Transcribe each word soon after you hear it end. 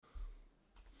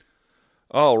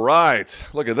All right,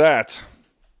 look at that.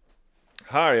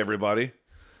 Hi, everybody.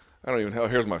 I don't even know.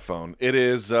 Here's my phone. It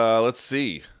is, let's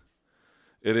see.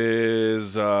 It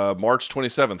is March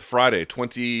 27th, Friday,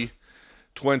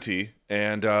 2020.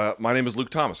 And my name is Luke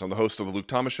Thomas. I'm the host of The Luke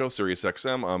Thomas Show, Sirius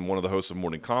XM. I'm one of the hosts of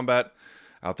Morning Combat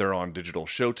out there on Digital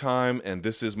Showtime. And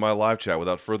this is my live chat.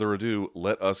 Without further ado,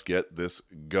 let us get this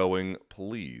going,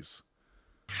 please.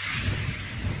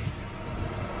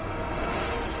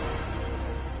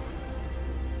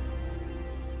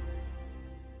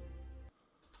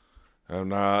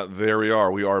 And there we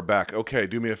are. We are back. Okay,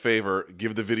 do me a favor.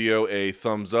 Give the video a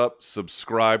thumbs up.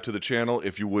 Subscribe to the channel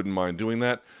if you wouldn't mind doing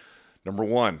that. Number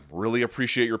one, really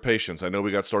appreciate your patience. I know we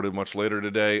got started much later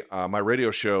today. My radio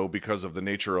show, because of the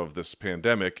nature of this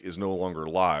pandemic, is no longer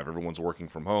live. Everyone's working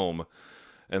from home.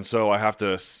 And so I have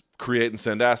to create and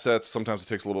send assets. Sometimes it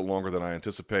takes a little bit longer than I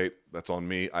anticipate. That's on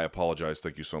me. I apologize.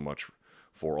 Thank you so much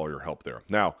for all your help there.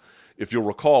 Now, if you'll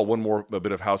recall, a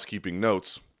bit of housekeeping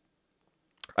notes.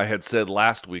 I had said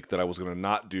last week that I was going to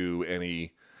not do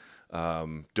any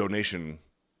donation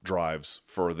drives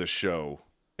for this show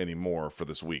anymore for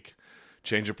this week.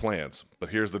 Change of plans, but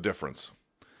here's the difference.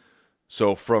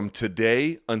 So from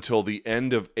today until the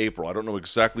end of April, I don't know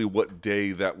exactly what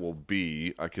day that will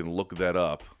be. I can look that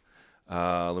up.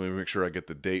 Let me make sure I get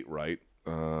the date right.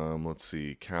 Let's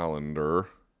see, calendar.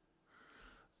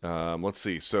 Let's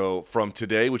see. So from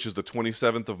today, which is the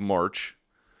 27th of March,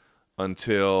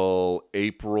 until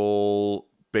April,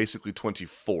 basically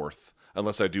 24th,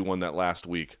 unless I do one that last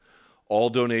week.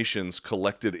 All donations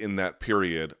collected in that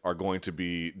period are going to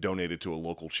be donated to a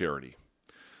local charity.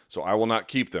 So I will not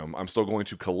keep them. I'm still going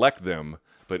to collect them,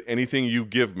 but anything you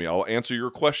give me, I'll answer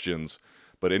your questions,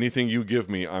 but anything you give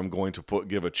me, I'm going to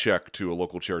give a check to a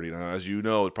local charity. Now, as you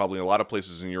know, probably a lot of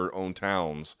places in your own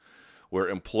towns where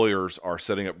employers are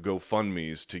setting up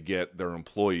GoFundMes to get their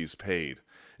employees paid.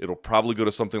 It'll probably go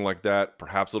to something like that.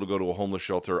 Perhaps it'll go to a homeless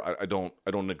shelter. I don't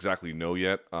exactly know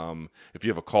yet. If you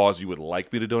have a cause you would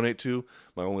like me to donate to,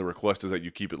 my only request is that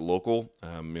you keep it local.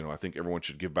 I think everyone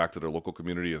should give back to their local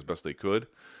community as best they could.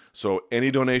 So any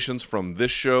donations from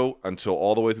this show until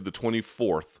all the way through the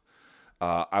 24th,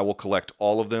 I will collect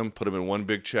all of them, put them in one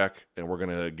big check, and we're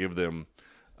going to give them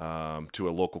to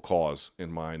a local cause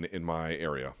in my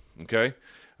area. Okay.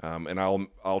 And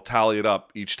I'll tally it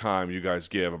up each time you guys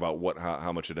give about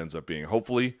how much it ends up being.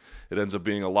 Hopefully, it ends up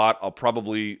being a lot. I'll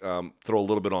probably throw a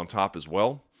little bit on top as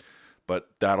well, but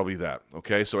that'll be that.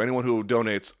 Okay, so anyone who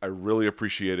donates, I really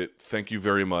appreciate it. Thank you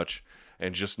very much,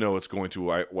 and just know it's going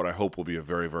to what I hope will be a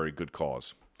very, very good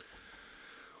cause.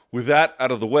 With that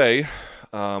out of the way,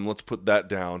 let's put that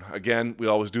down. Again, we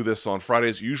always do this on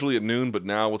Fridays, usually at noon, but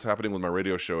now what's happening with my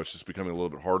radio show, it's just becoming a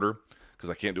little bit harder because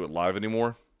I can't do it live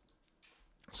anymore.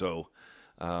 So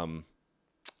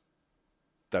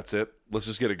that's it. Let's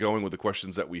just get it going with the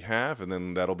questions that we have, and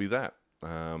then that'll be that.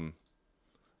 All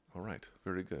right.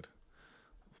 Very good.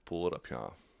 Let's pull it up here.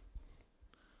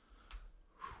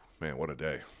 Man, what a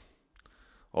day.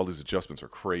 All these adjustments are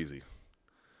crazy.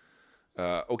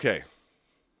 Okay.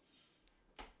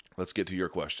 Let's get to your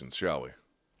questions, shall we?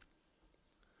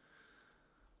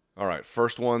 All right.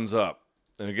 First one's up.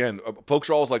 And again, folks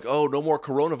are always like, oh, no more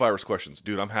coronavirus questions.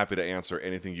 Dude, I'm happy to answer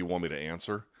anything you want me to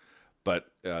answer,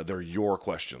 but they're your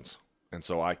questions, and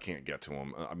so I can't get to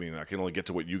them. I mean, I can only get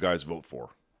to what you guys vote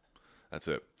for. That's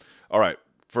it. All right,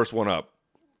 first one up.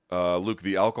 Luke,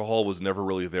 the alcohol was never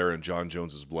really there in Jon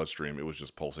Jones's bloodstream. It was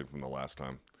just pulsing from the last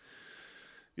time.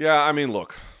 Yeah, I mean,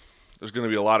 look, there's going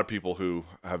to be a lot of people who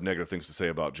have negative things to say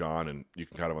about Jon, and you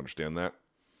can kind of understand that.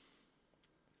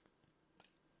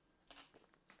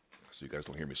 So you guys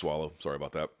don't hear me swallow. Sorry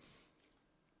about that.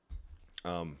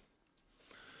 All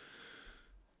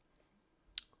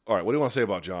right, what do you want to say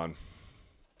about Jon?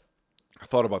 I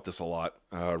thought about this a lot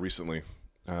recently.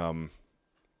 There's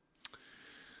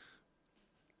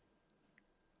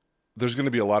going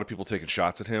to be a lot of people taking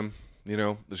shots at him. There's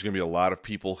going to be a lot of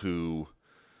people who...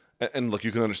 And look,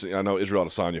 you can understand. I know Israel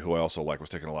Adesanya, who I also like, was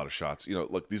taking a lot of shots.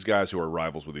 Look, these guys who are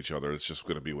rivals with each other, it's just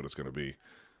going to be what it's going to be.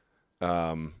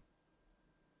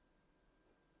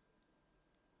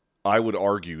 I would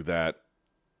argue that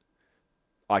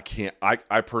I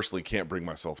personally can't bring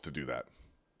myself to do that.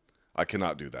 I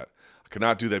cannot do that. I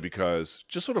cannot do that because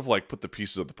just sort of like put the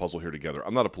pieces of the puzzle here together.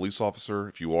 I'm not a police officer.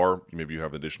 If you are, maybe you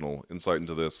have additional insight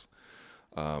into this.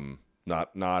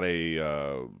 Not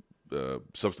a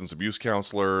substance abuse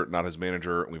counselor, not his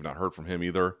manager. We've not heard from him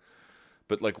either.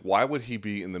 But like, why would he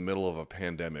be in the middle of a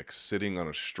pandemic, sitting on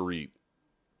a street,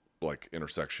 like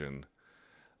intersection,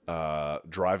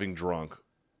 driving drunk,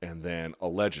 and then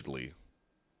allegedly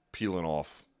peeling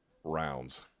off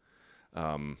rounds?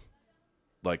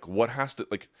 Like, what has to,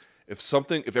 like,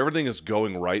 if everything is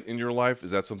going right in your life,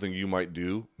 is that something you might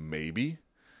do? Maybe.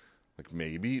 Like,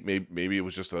 maybe it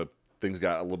was just things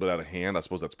got a little bit out of hand. I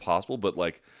suppose that's possible, but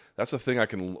like, that's a thing I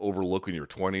can overlook in your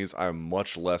 20s. I'm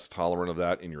much less tolerant of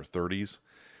that in your 30s.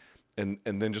 And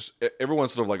then just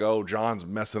everyone's sort of like, oh, John's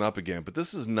messing up again. But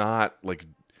this is not like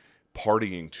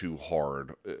partying too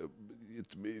hard.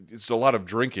 It's a lot of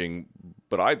drinking,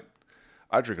 but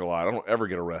I drink a lot. I don't ever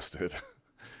get arrested.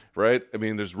 Right? I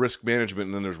mean, there's risk management,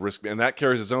 and then there's risk, and that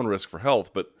carries its own risk for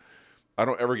health, but I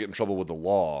don't ever get in trouble with the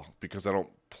law because I don't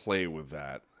play with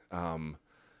that.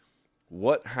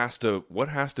 What has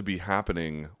to be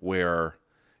happening where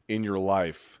in your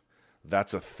life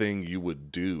that's a thing you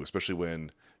would do, especially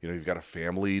when, you know, you've got a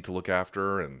family to look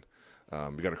after and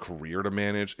you've got a career to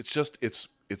manage. It's just, it's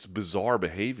bizarre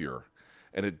behavior,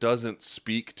 and it doesn't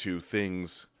speak to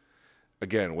things.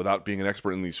 Again, without being an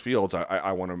expert in these fields,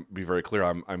 I want to be very clear.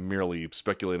 I'm merely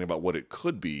speculating about what it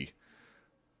could be,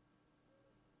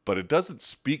 but it doesn't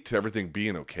speak to everything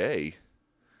being okay.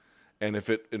 And if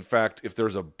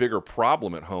there's a bigger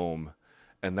problem at home,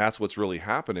 and that's what's really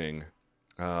happening,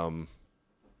 then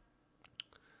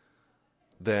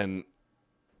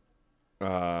you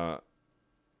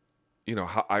know,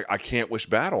 I can't wish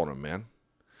bad on him, man.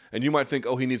 And you might think,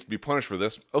 oh, he needs to be punished for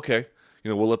this. Okay. You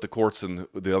know, we'll let the courts and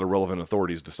the other relevant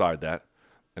authorities decide that,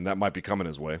 and that might be coming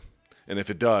his way. And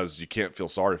if it does, you can't feel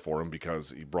sorry for him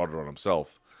because he brought it on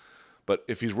himself. But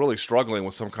if he's really struggling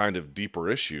with some kind of deeper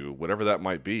issue, whatever that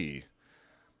might be,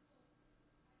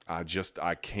 I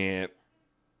can't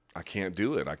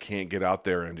do it. I can't get out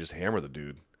there and just hammer the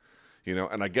dude. You know,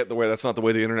 and I get that's not the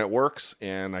way the internet works,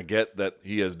 and I get that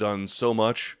he has done so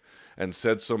much and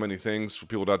said so many things for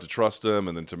people not to trust him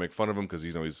and then to make fun of him because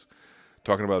he's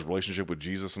talking about his relationship with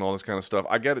Jesus and all this kind of stuff.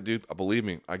 I get it, dude. Believe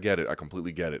me, I get it. I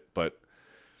completely get it. But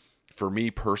for me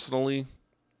personally,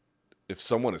 if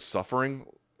someone is suffering,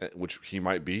 which he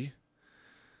might be,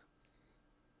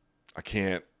 I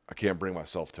can't bring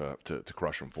myself to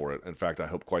crush him for it. In fact, I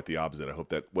hope quite the opposite. I hope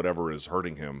that whatever is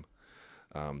hurting him,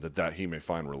 that he may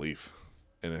find relief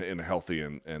in a healthy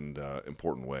and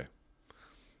important way.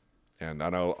 And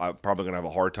I know I'm probably going to have a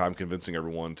hard time convincing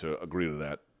everyone to agree to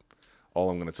that. All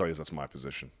I'm going to tell you is that's my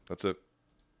position. That's it.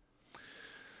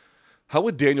 How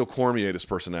would Daniel Cormier, this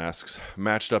person asks,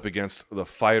 matched up against the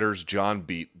fighters John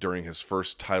beat during his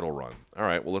first title run? All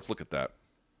right, well, let's look at that.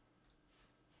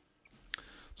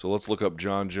 So let's look up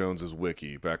Jon Jones's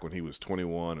wiki back when he was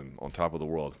 21 and on top of the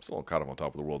world. Still kind of on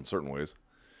top of the world in certain ways.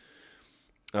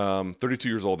 32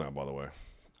 years old now, by the way.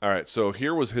 All right, so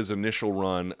here was his initial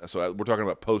run. So we're talking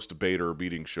about post-Bader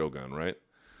beating Shogun, right?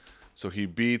 So he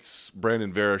beats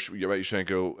Brandon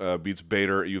Yushenko, beats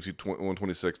Bader at UFC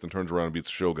 126, then turns around and beats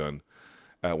Shogun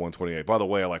at 128. By the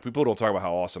way, like, people don't talk about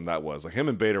how awesome that was. Like, him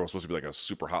and Bader was supposed to be like a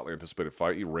super hotly anticipated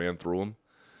fight. He ran through him.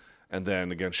 And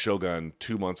then against Shogun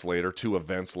 2 months later, 2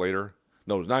 events later.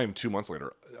 No, not even 2 months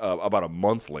later. About a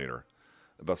month later,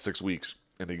 about 6 weeks.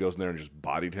 And he goes in there and just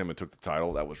bodied him and took the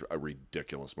title. That was a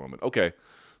ridiculous moment. Okay,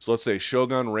 so let's say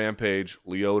Shogun, Rampage,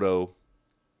 Lyoto,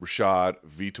 Rashad,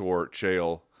 Vitor,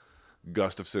 Chael,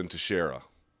 Gustafsson, Teixeira.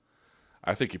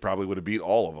 I think he probably would have beat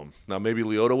all of them. Now, maybe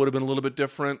Lyoto would have been a little bit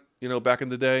different, you know, back in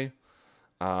the day.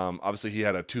 Obviously, he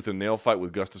had a tooth and nail fight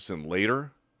with Gustafsson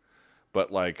later.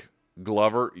 But, like,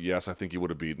 Glover, yes, I think he would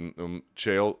have beaten him.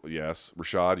 Chael, yes.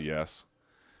 Rashad, yes.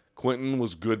 Quentin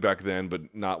was good back then,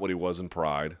 but not what he was in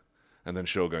Pride. And then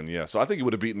Shogun, yeah. So I think he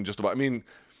would have beaten just about. I mean,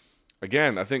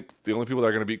 again, I think the only people that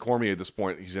are going to beat Cormier at this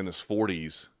point, he's in his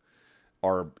 40s,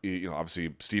 are, you know, obviously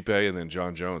Stipe and then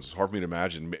Jon Jones. It's hard for me to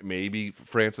imagine. Maybe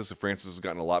Francis, if Francis has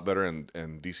gotten a lot better and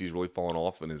DC's really fallen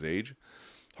off in his age.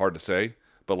 Hard to say.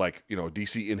 But, like, you know,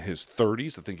 DC in his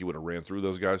 30s, I think he would have ran through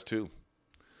those guys too.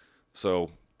 So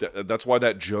that's why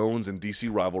that Jones and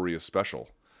DC rivalry is special.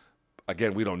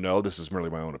 Again, we don't know. This is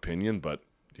merely my own opinion, but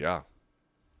yeah.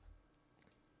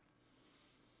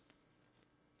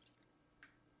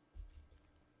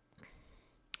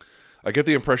 I get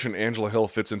the impression Angela Hill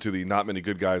fits into the not many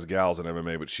good guys, gals in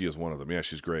MMA, but she is one of them. Yeah,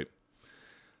 she's great.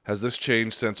 Has this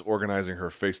changed since organizing her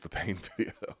Face the Pain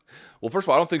video? Well, first of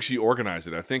all, I don't think she organized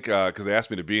it. I think because they asked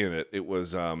me to be in it, it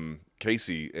was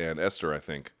Casey and Esther, I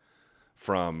think,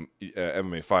 from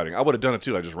MMA Fighting. I would have done it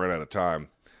too. I just ran out of time.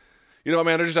 You know,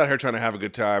 man, they're just out here trying to have a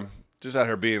good time. Just out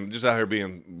here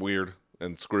being weird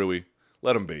and screwy.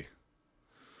 Let them be.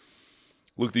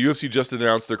 Luke, the UFC just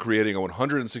announced they're creating a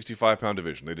 165-pound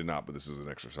division. They did not, but this is an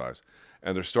exercise.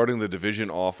 And they're starting the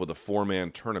division off with a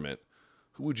 4-man tournament.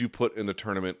 Who would you put in the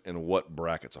tournament and what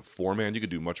brackets? A 4-man? You could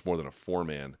do much more than a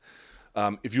 4-man.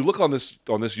 If you look on this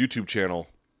YouTube channel,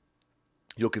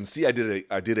 you can see I did a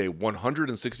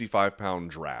 165-pound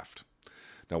draft.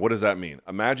 Now, what does that mean?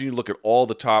 Imagine you look at all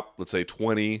the top, let's say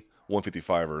 20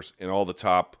 155ers and all the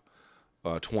top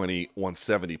 20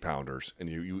 170-pounders, and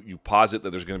you posit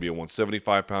that there's going to be a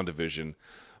 175-pound division,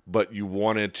 but you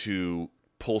wanted to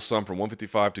pull some from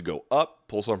 155 to go up,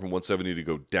 pull some from 170 to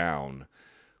go down.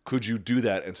 Could you do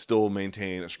that and still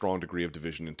maintain a strong degree of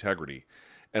division integrity?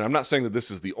 And I'm not saying that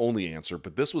this is the only answer,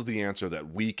 but this was the answer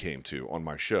that we came to on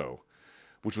my show,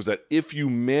 which was that if you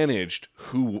managed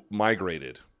who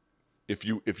migrated, if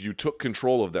you took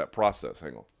control of that process,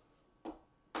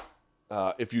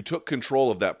 if you took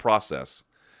control of that process,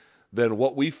 then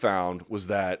what we found was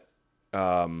that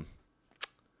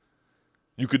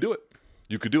you could do it.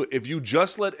 You could do it. If you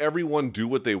just let everyone do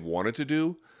what they wanted to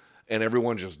do and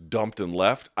everyone just dumped and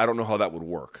left, I don't know how that would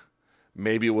work.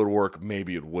 Maybe it would work,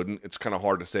 maybe it wouldn't. It's kind of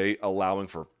hard to say, allowing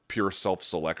for pure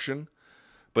self-selection.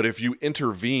 But if you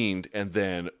intervened and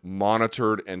then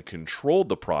monitored and controlled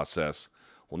the process,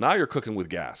 well, now you're cooking with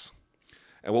gas.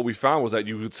 And what we found was that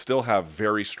you would still have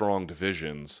very strong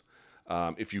divisions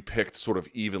if you picked sort of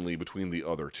evenly between the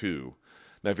other two.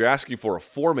 Now, if you're asking for a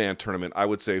four-man tournament, I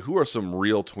would say, who are some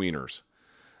real tweeners?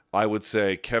 I would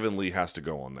say Kevin Lee has to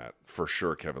go on that. For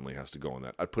sure, Kevin Lee has to go on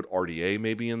that. I'd put RDA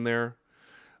maybe in there.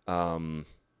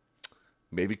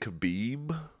 Maybe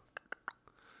Khabib.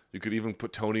 You could even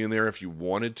put Tony in there if you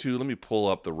wanted to. Let me pull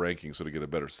up the rankings so to get a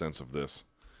better sense of this.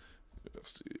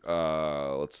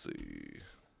 Let's see.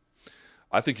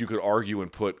 I think you could argue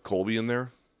and put Colby in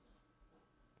there.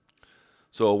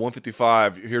 So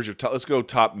 155, here's your top. Let's go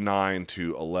top 9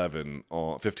 to 11,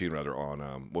 15 rather, on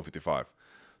 155.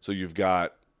 So you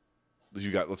got,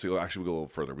 let's see, actually we'll go a little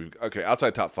further. Okay,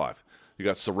 outside top 5. You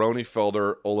got Cerrone,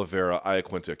 Felder, Oliveira,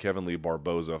 Iaquinta, Kevin Lee,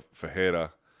 Barboza,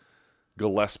 Fajeda,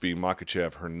 Gillespie,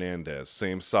 Makachev, Hernandez.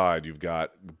 Same side, you've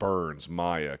got Burns,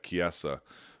 Maia, Chiesa,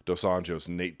 Dos Anjos,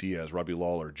 Nate Diaz, Robbie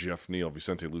Lawler, Jeff Neal,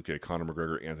 Vicente Luque, Conor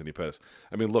McGregor, Anthony Pettis.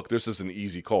 I mean, look, this is an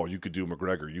easy call. You could do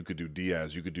McGregor, you could do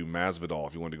Diaz, you could do Masvidal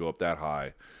if you wanted to go up that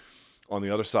high. On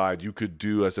the other side, you could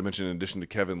do, as I mentioned, in addition to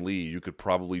Kevin Lee, you could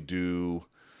probably do,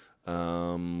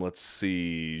 let's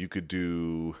see, you could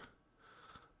do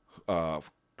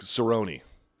Cerrone.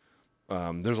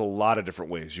 There's a lot of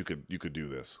different ways you could do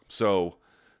this. So,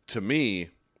 to me,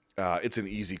 it's an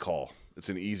easy call. It's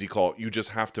an easy call. You just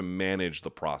have to manage the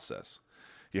process.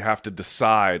 You have to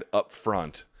decide up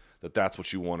front that that's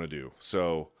what you want to do.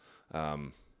 So,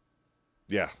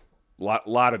 yeah,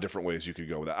 lot of different ways you could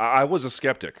go with that. I was a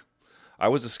skeptic. I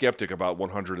was a skeptic about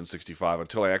 165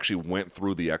 until I actually went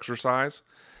through the exercise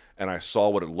and I saw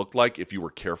what it looked like. If you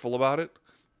were careful about it,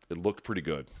 it looked pretty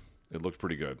good. It looked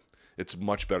pretty good. It's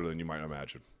much better than you might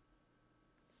imagine.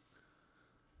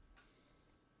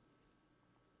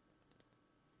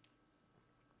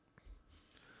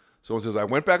 Someone says, I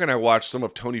went back and I watched some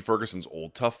of Tony Ferguson's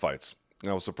old tough fights,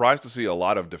 and I was surprised to see a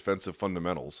lot of defensive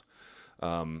fundamentals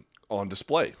on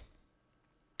display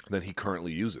that he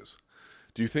currently uses.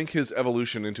 Do you think his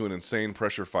evolution into an insane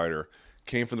pressure fighter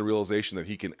came from the realization that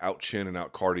he can out-chin and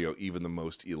out-cardio even the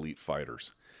most elite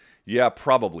fighters? Yeah,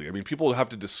 probably. I mean, people have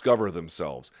to discover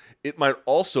themselves. It might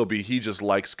also be he just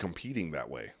likes competing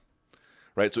that way,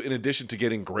 right? So in addition to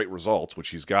getting great results, which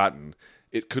he's gotten,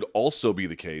 it could also be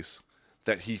the case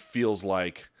that he feels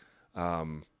like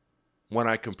when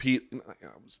I compete,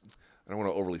 I don't want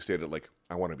to overly state it like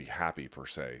I want to be happy per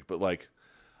se, but like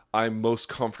I'm most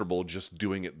comfortable just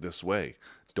doing it this way.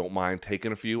 Don't mind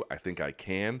taking a few. I think I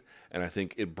can, and I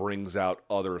think it brings out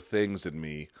other things in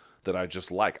me that I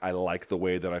just like. I like the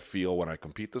way that I feel when I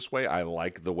compete this way. I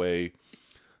like the way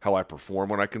how I perform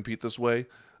when I compete this way.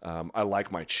 I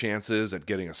like my chances at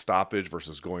getting a stoppage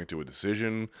versus going to a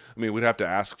decision. I mean, we'd have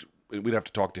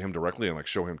to talk to him directly and like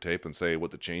show him tape and say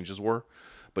what the changes were.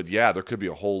 But yeah, there could be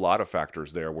a whole lot of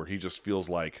factors there where he just feels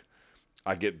like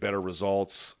I get better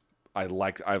results. I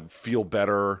feel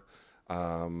better.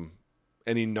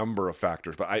 Any number of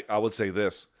factors. But I would say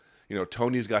this,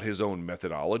 Tony's got his own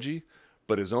methodology,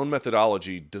 but his own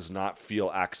methodology does not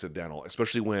feel accidental,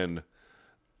 especially when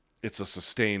it's a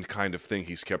sustained kind of thing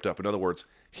he's kept up. In other words,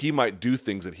 he might do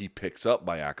things that he picks up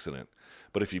by accident,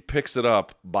 but if he picks it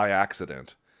up by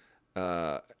accident,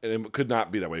 and it could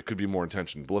not be that way. It could be more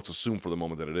intentional, but let's assume for the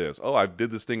moment that it is. Oh, I did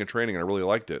this thing in training and I really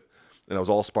liked it, and it was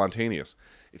all spontaneous.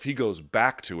 If he goes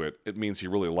back to it, it means he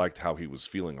really liked how he was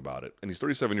feeling about it. And he's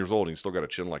 37 years old and he's still got a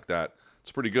chin like that.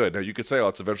 It's pretty good. Now, you could say, oh,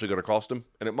 it's eventually going to cost him,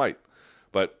 and it might.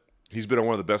 But he's been on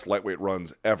one of the best lightweight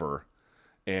runs ever,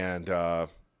 and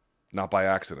not by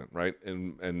accident, right?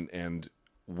 And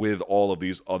with all of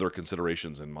these other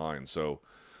considerations in mind. So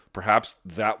Perhaps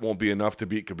that won't be enough to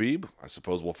beat Khabib. I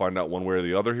suppose we'll find out one way or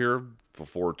the other here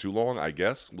before too long, I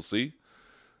guess. We'll see.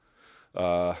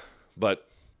 But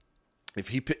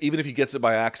even if he gets it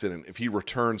by accident, if he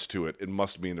returns to it, it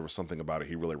must mean there was something about it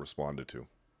he really responded to.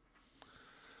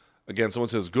 Again, someone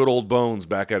says, good old Bones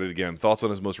back at it again. Thoughts on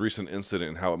his most recent incident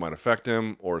and how it might affect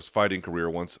him or his fighting career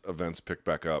once events pick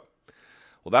back up?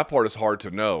 Well, that part is hard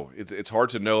to know. It's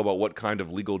hard to know about what kind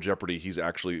of legal jeopardy he's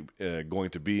actually going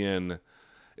to be in.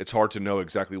 It's hard to know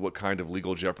exactly what kind of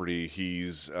legal jeopardy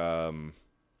he's, what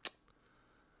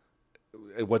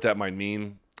that might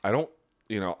mean. I don't,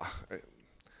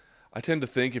 I tend to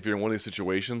think if you're in one of these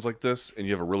situations like this and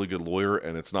you have a really good lawyer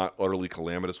and it's not utterly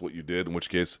calamitous what you did, in which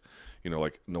case,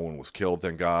 like no one was killed,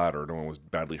 thank God, or no one was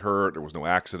badly hurt, there was no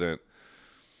accident.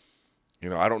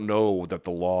 I don't know that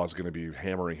the law is going to be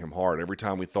hammering him hard. Every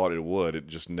time we thought it would, it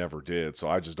just never did. So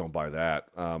I just don't buy that.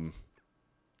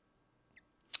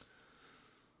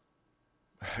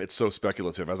 It's so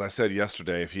speculative. As I said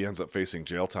yesterday, if he ends up facing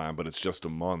jail time, but it's just a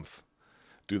month,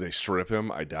 do they strip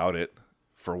him? I doubt it.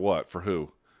 For what? For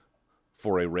who?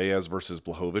 For a Reyes versus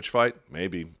Blachowicz fight?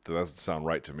 Maybe. That doesn't sound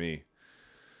right to me.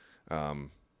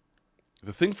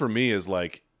 The thing for me is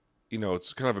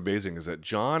it's kind of amazing is that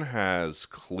Jon has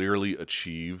clearly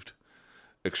achieved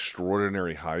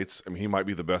extraordinary heights. I mean, he might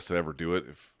be the best to ever do it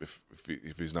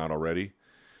if he's not already.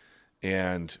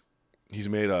 And he's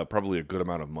made probably a good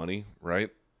amount of money,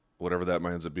 right? Whatever that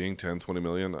ends up being, 10, 20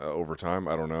 million over time.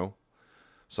 I don't know.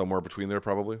 Somewhere between there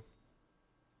probably.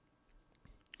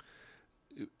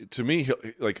 To me,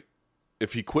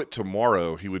 if he quit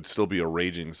tomorrow, he would still be a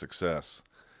raging success.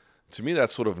 To me,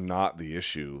 that's sort of not the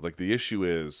issue. The issue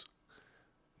is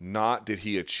not did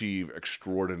he achieve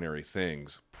extraordinary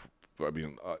things. I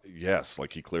mean, yes,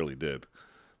 he clearly did.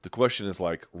 The question is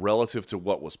relative to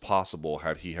what was possible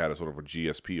had he had a sort of a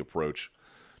GSP approach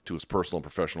to his personal and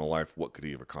professional life, what could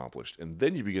he have accomplished? And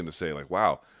then you begin to say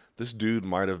wow, this dude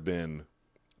might have been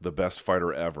the best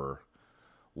fighter ever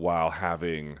while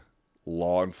having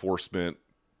law enforcement,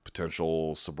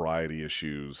 potential sobriety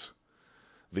issues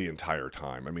the entire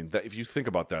time. I mean, if you think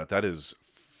about that, that is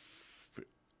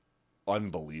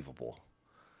unbelievable,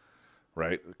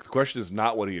 right? The question is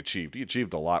not what he achieved. He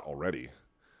achieved a lot already.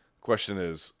 The question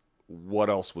is, what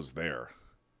else was there?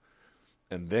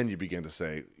 And then you begin to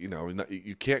say,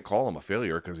 you can't call him a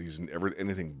failure because he's never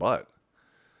anything but.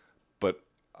 But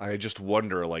I just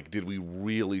wonder, did we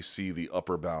really see the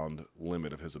upper bound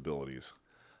limit of his abilities?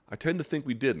 I tend to think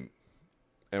we didn't.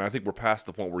 And I think we're past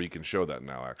the point where he can show that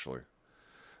now, actually.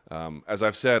 As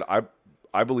I've said,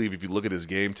 I believe if you look at his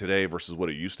game today versus what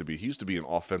it used to be, he used to be an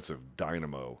offensive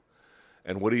dynamo.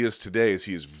 And what he is today is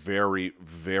he is very,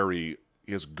 very,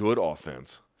 he has good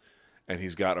offense. And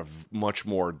he's got a much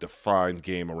more defined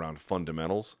game around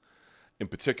fundamentals, in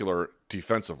particular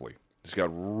defensively.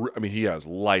 He has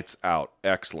lights out,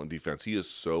 excellent defense. He is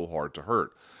so hard to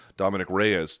hurt. Dominic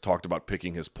Reyes talked about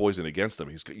picking his poison against him.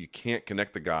 You can't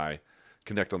connect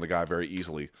on the guy very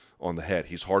easily on the head.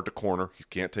 He's hard to corner. You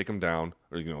can't take him down.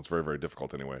 Or, it's very, very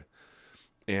difficult anyway.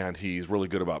 And he's really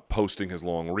good about posting his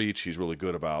long reach. He's really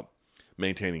good about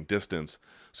maintaining distance.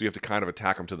 So you have to kind of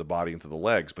attack him to the body and to the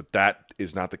legs. But that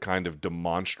is not the kind of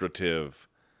demonstrative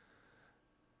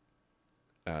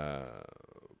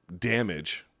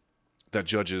damage that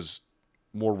judges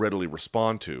more readily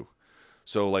respond to.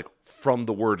 So, from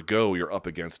the word go, you're up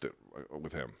against it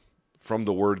with him. From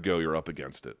the word go, you're up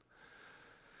against it.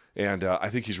 And I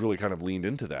think he's really kind of leaned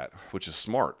into that, which is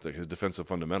smart, his defensive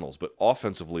fundamentals. But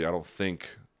offensively, I don't think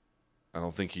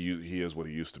he is what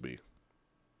he used to be.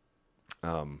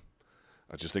 I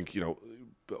just think, he's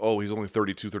only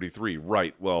 32, 33.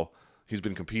 Right, well, he's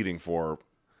been competing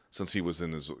since he was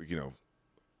in his,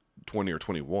 20 or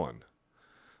 21.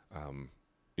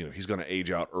 He's going to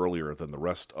age out earlier than the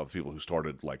rest of people who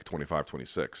started 25,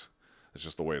 26. It's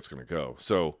just the way it's going to go.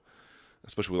 So,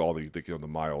 especially with all the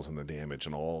miles and the damage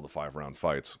and all the 5-round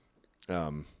fights.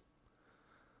 So,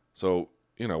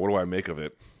 what do I make of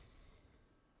it?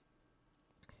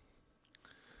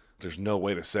 There's no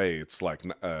way to say it's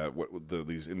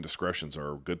these indiscretions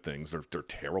are good things. They're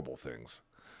terrible things.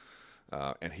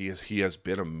 And he has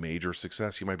been a major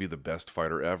success. He might be the best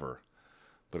fighter ever.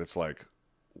 But it's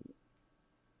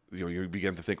you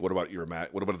begin to think, what about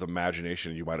the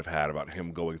imagination you might have had about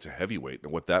him going to heavyweight and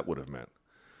what that would have meant?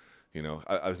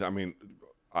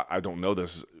 I don't know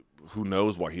this. Who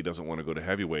knows why he doesn't want to go to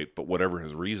heavyweight? But whatever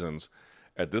his reasons,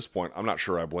 at this point, I'm not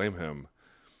sure I blame him.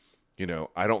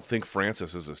 I don't think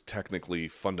Francis is as technically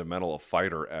fundamental a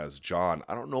fighter as Jon.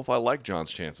 I don't know if I like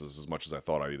Jon's chances as much as I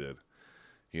thought I did.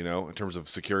 In terms of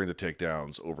securing the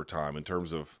takedowns over time, in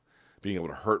terms of being able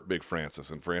to hurt Big Francis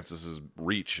and Francis's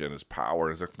reach and his power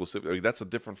and his explosivity. I mean, that's a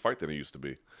different fight than it used to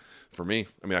be. For me,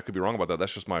 I mean, I could be wrong about that.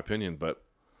 That's just my opinion, but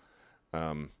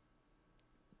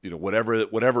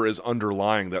whatever is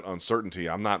underlying that uncertainty,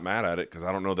 I'm not mad at it because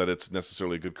I don't know that it's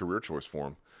necessarily a good career choice for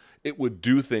him. It would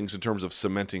do things in terms of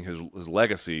cementing his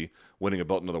legacy, winning a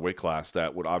belt in another weight class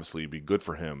that would obviously be good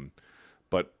for him.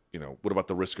 But, what about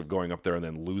the risk of going up there and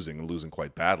then losing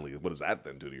quite badly? What does that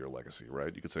then do to your legacy,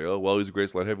 right? You could say, oh, well, he's a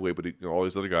great light heavyweight, but all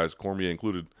these other guys, Cormier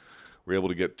included, were able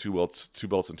to get two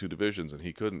belts in two divisions, and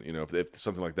he couldn't, if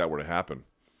something like that were to happen.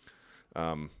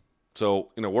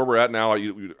 So, where we're at now, I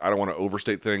don't want to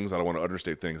overstate things. I don't want to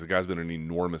understate things. The guy's been an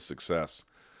enormous success.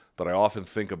 But I often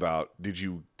think about, did he,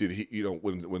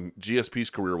 when GSP's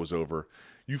career was over,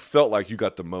 you felt like you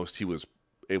got the most he was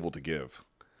able to give.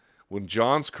 When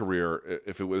Jon's career,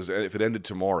 if it ended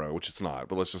tomorrow, which it's not,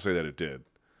 but let's just say that it did,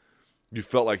 you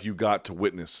felt like you got to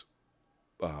witness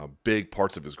big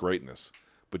parts of his greatness.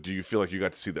 But do you feel like you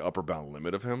got to see the upper bound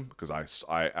limit of him? Because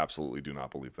I absolutely do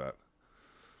not believe that.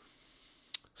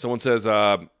 Someone says,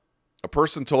 a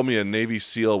person told me a Navy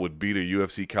SEAL would beat a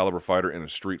UFC caliber fighter in a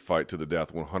street fight to the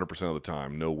death 100% of the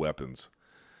time, no weapons.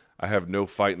 I have no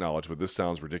fight knowledge, but this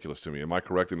sounds ridiculous to me. Am I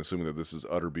correct in assuming that this is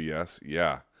utter BS?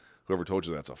 Yeah. Whoever told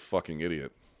you that's a fucking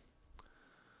idiot.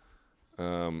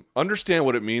 Understand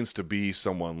what it means to be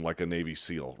someone like a Navy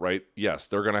SEAL, right? Yes,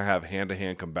 they're going to have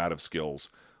hand-to-hand combative skills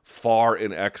far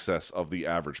in excess of the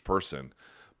average person.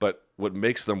 But what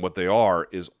makes them what they are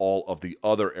is all of the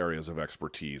other areas of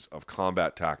expertise, of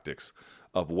combat tactics,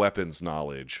 of weapons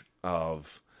knowledge,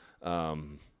 of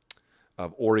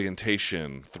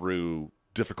orientation through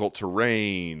difficult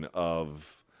terrain,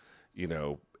 of,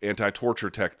 anti-torture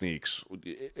techniques,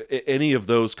 any of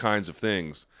those kinds of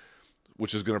things,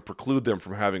 which is going to preclude them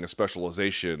from having a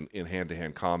specialization in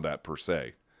hand-to-hand combat per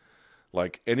se.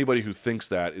 Like, anybody who thinks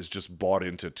that is just bought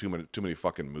into too many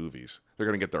fucking movies. They're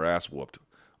going to get their ass whooped.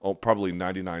 Oh, probably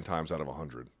 99 times out of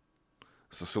 100.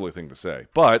 It's a silly thing to say.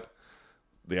 But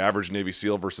the average Navy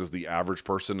SEAL versus the average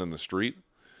person in the street,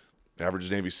 the average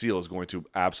Navy SEAL is going to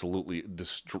absolutely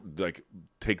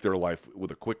take their life with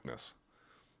a quickness.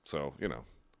 So, you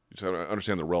just have to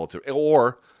understand the relative.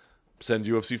 Or send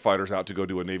UFC fighters out to go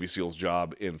do a Navy SEAL's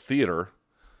job in theater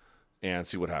and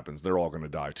see what happens. They're all going to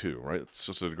die too, right? It's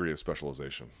just a degree of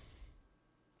specialization.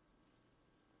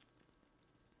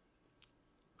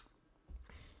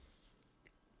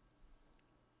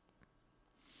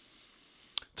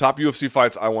 Top UFC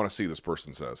fights I want to see, this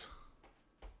person says.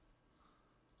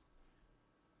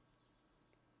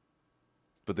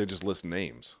 But they just list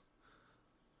names.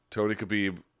 Tony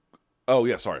Khabib. Oh,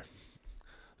 yeah, sorry.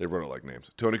 They wrote it like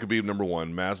names. Tony Khabib, number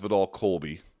 1. Masvidal,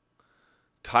 Colby.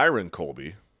 Tyron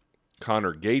Colby.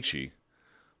 Conor Gaethje.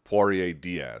 Poirier,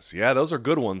 Diaz. Yeah, those are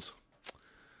good ones.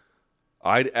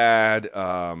 I'd add...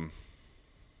 what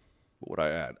would I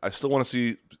add? I still want to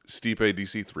see Stipe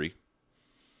DC3.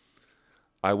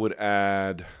 I would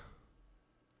add...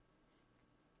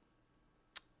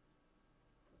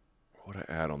 What would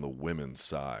I add on the women's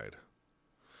side?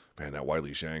 Man, that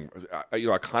Weili Zhang...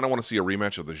 I kind of want to see a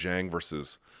rematch of the Zhang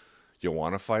versus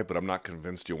Joanna fight, but I'm not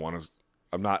convinced Joanna's...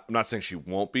 I'm not saying she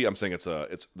won't be. I'm saying it's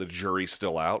the jury's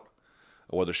still out.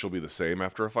 Whether she'll be the same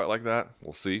after a fight like that,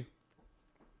 we'll see.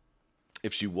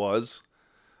 If she was,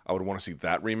 I would want to see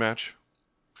that rematch.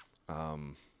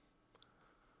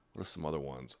 What are some other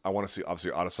ones? I want to see,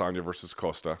 obviously, Adesanya versus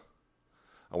Costa.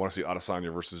 I want to see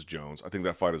Adesanya versus Jones. I think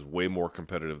that fight is way more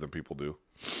competitive than people do.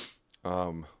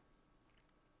 I'd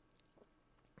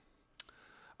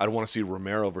want to see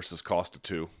Romero versus Costa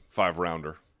too,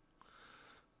 5-rounder.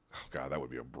 Oh, God, that would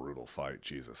be a brutal fight.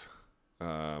 Jesus.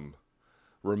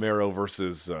 Romero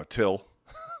versus Till,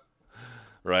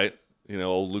 right?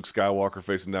 Old Luke Skywalker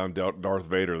facing down Darth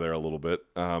Vader there a little bit.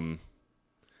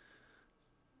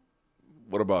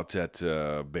 What about that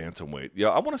bantamweight? Yeah,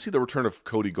 I want to see the return of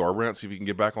Cody Garbrandt, see if he can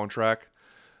get back on track.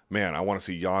 Man, I want to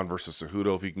see Jan versus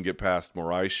Cejudo if he can get past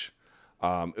Moraes.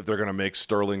 If they're going to make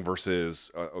Sterling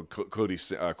versus Cody...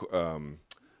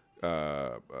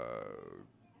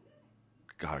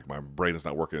 God, my brain is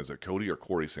not working. Is it Cody or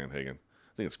Corey Sandhagen?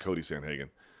 I think it's Cody Sandhagen.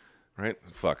 Right?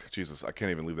 Fuck. Jesus, I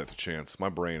can't even leave that to chance. My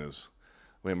brain is...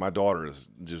 Man, my daughter is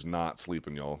just not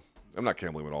sleeping, y'all.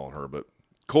 Can't blame it all on her, but...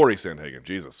 Corey Sandhagen.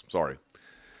 Jesus, sorry.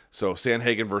 So,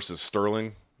 Sandhagen versus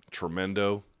Sterling.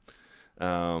 Tremendo.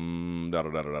 Yeah,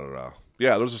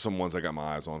 those are some ones I got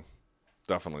my eyes on.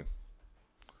 Definitely.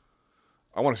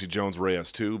 I want to see Jones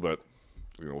Reyes too, but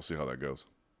we'll see how that goes.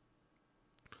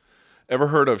 Ever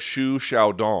heard of Xu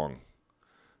Xiaodong?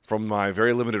 From my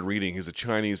very limited reading, he's a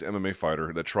Chinese MMA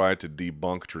fighter that tried to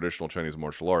debunk traditional Chinese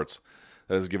martial arts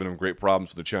that has given him great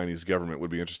problems with the Chinese government.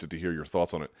 Would be interested to hear your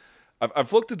thoughts on it.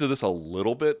 I've looked into this a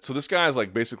little bit. So this guy is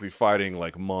like basically fighting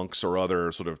like monks or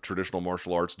other sort of traditional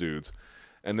martial arts dudes.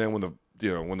 And then when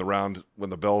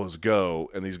the bells go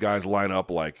and these guys line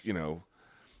up like,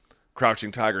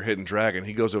 Crouching Tiger, Hidden Dragon,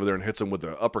 he goes over there and hits him with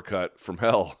the uppercut from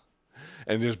hell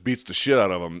and just beats the shit out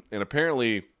of him. And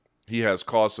apparently he has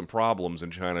caused some problems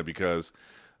in China because,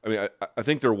 I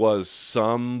think there was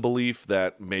some belief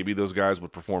that maybe those guys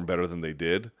would perform better than they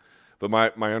did. But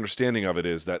my understanding of it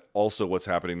is that also what's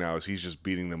happening now is he's just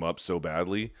beating them up so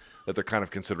badly that they're kind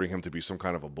of considering him to be some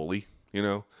kind of a bully,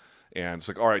 And it's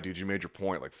like, all right, dude, you made your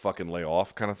point, like fucking lay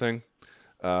off kind of thing.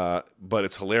 But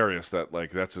it's hilarious that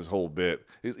like that's his whole bit.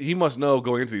 He must know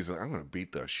going into these, like, I'm going to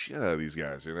beat the shit out of these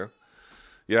guys,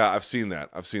 Yeah, I've seen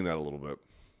that. I've seen that a little bit.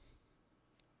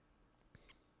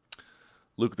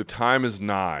 Luke, the time is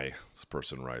nigh, this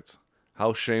person writes.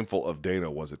 How shameful of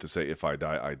Dana was it to say, if I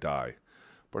die, I die?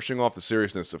 Brushing off the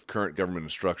seriousness of current government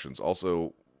instructions.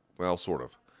 Also, well, sort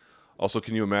of. Also,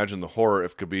 can you imagine the horror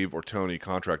if Khabib or Tony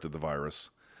contracted the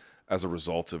virus as a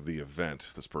result of the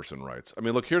event, this person writes.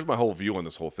 Look, here's my whole view on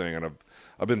this whole thing, and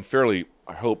I've been fairly,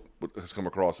 I hope, has come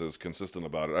across as consistent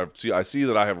about it. I see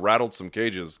that I have rattled some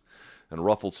cages and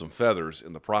ruffled some feathers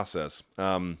in the process.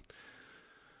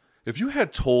 If you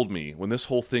had told me when this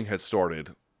whole thing had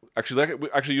started,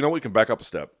 actually, we can back up a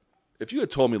step. If you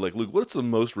had told me, like, Luke, what's the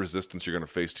most resistance you're going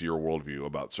to face to your worldview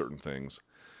about certain things?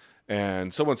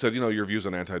 And someone said, your views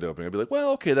on anti-doping. I'd be like,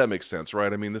 well, okay, that makes sense,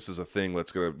 right? This is a thing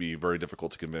that's going to be very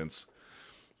difficult to convince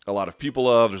a lot of people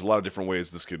of. There's a lot of different ways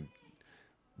this could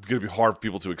going to be hard for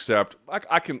people to accept.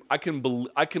 I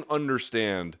can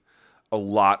understand a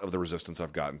lot of the resistance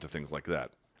I've gotten to things like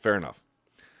that. Fair enough.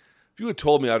 If you had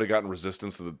told me I'd have gotten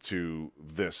resistance to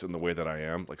this in the way that I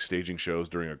am, like staging shows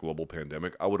during a global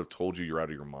pandemic, I would have told you you're out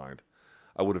of your mind.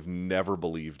 I would have never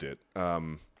believed it.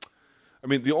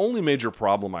 The only major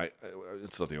problem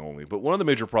it's not the only, but one of the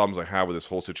major problems I have with this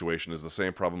whole situation is the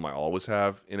same problem I always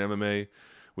have in MMA,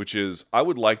 which is I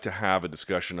would like to have a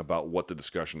discussion about what the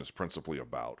discussion is principally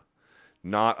about,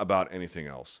 not about anything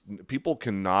else. People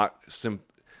cannot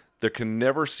there can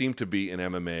never seem to be in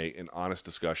MMA an honest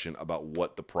discussion about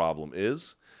what the problem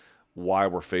is, why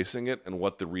we're facing it, and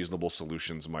what the reasonable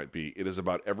solutions might be. It is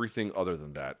about everything other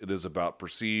than that. It is about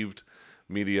perceived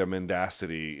media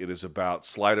mendacity. It is about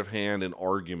sleight of hand and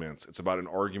arguments. It's about an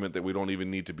argument that we don't even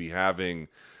need to be having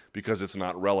because it's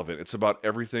not relevant. It's about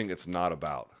everything it's not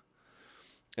about.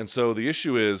 And so the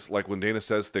issue is, like when Dana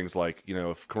says things like,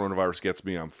 if coronavirus gets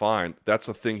me, I'm fine. That's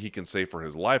a thing he can say for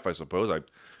his life, I suppose. I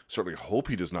certainly hope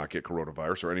he does not get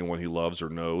coronavirus or anyone he loves or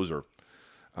knows, or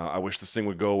I wish this thing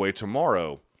would go away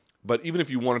tomorrow. But even if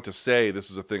you wanted to say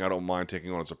this is a thing I don't mind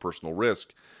taking on as a personal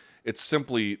risk, it's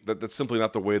simply that's simply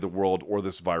not the way the world or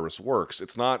this virus works.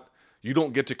 It's not, you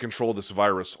don't get to control this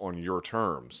virus on your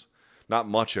terms. Not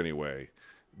much anyway.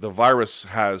 The virus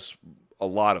has a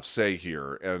lot of say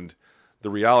here, and the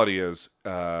reality is,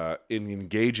 in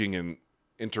engaging in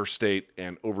interstate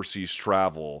and overseas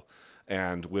travel,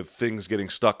 and with things getting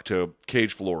stuck to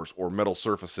cage floors or metal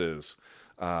surfaces,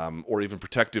 or even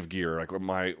protective gear. Like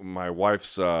my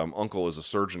wife's uncle is a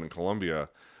surgeon in Colombia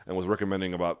and was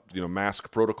recommending about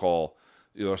mask protocol.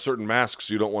 Certain masks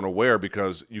you don't want to wear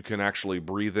because you can actually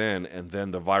breathe in, and then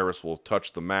the virus will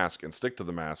touch the mask and stick to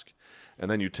the mask. And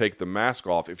then you take the mask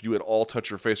off. If you at all touch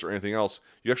your face or anything else,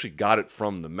 you actually got it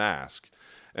from the mask.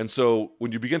 And so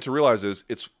when you begin to realize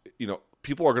it's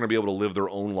people are going to be able to live their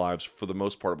own lives for the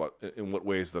most part in what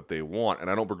ways that they want. And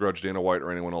I don't begrudge Dana White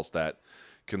or anyone else that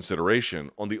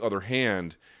consideration. On the other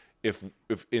hand, if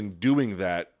in doing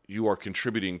that you are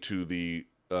contributing to the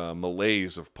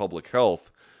malaise of public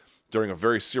health during a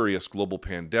very serious global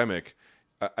pandemic,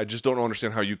 I just don't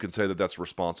understand how you can say that that's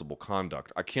responsible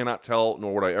conduct. I cannot tell,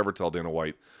 nor would I ever tell Dana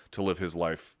White to live his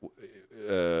life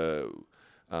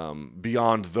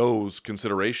beyond those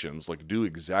considerations. Like, do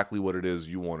exactly what it is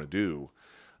you want to do,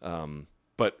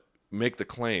 but make the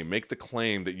claim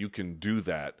that you can do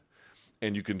that,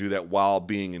 and you can do that while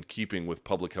being in keeping with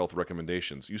public health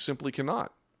recommendations. You simply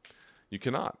cannot. You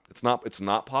cannot. It's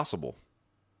not possible.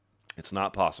 It's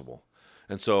not possible.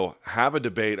 And so have a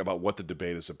debate about what the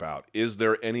debate is about. Is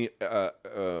there any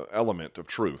element of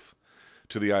truth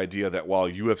to the idea that while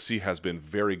UFC has been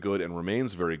very good and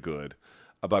remains very good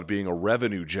about being a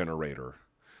revenue generator,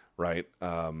 right,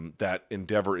 that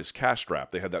Endeavor is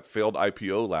cash-strapped. They had that failed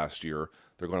IPO last year.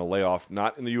 They're going to lay off,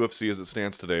 not in the UFC as it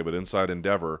stands today, but inside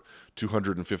Endeavor,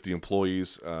 250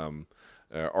 employees.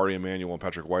 Ari Emanuel and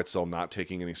Patrick Whitesell not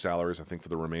taking any salaries, I think, for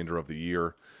the remainder of the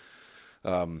year.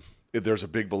 there's a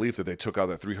big belief that they took out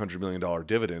that $300 million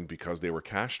dividend because they were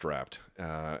cash strapped.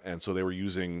 And so they were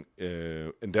using,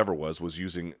 Endeavor was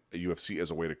using UFC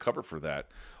as a way to cover for that.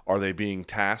 Are they being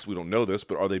tasked? We don't know this,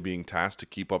 but are they being tasked to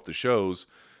keep up the shows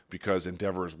because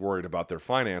Endeavor is worried about their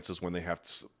finances when they have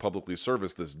to publicly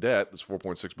service this debt, this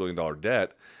 $4.6 billion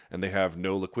debt, and they have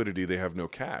no liquidity, they have no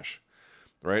cash,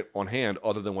 right, on hand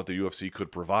other than what the UFC could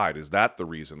provide? Is that the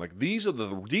reason? Like, these are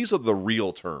the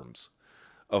real terms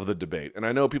of the debate. And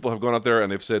I know people have gone out there and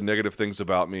they've said negative things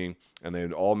about me, and they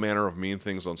had all manner of mean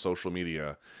things on social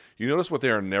media. You notice what they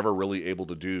are never really able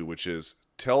to do, which is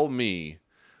tell me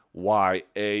why,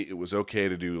 A, it was okay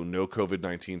to do no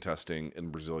COVID-19 testing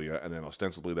in Brasilia, and then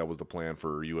ostensibly that was the plan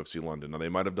for UFC London. Now, they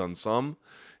might have done some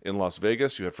in Las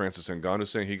Vegas. You had Francis Ngannou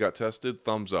saying he got tested.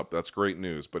 Thumbs up. That's great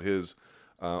news. But his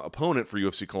opponent for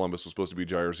UFC Columbus was supposed to be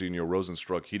Jairzinho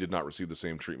Rozenstruik. He did not receive the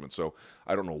same treatment. So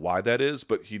I don't know why that is,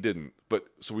 but he didn't. But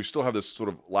so we still have this sort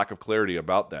of lack of clarity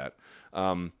about that.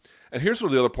 And here's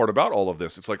sort of the other part about all of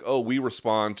this. It's like, oh, we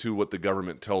respond to what the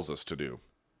government tells us to do,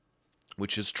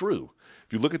 which is true.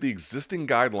 If you look at the existing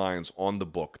guidelines on the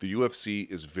book, the UFC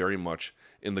is very much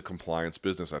in the compliance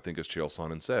business, I think, as Chael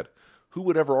Sonnen said. Who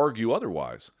would ever argue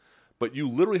otherwise? But you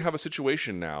literally have a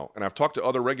situation now, and I've talked to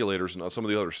other regulators in some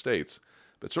of the other states,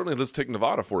 but certainly let's take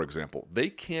Nevada, for example. They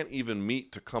can't even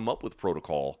meet to come up with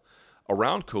protocol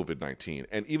around COVID-19.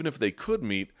 And even if they could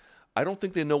meet, I don't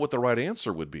think they know what the right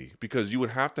answer would be, because you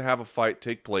would have to have a fight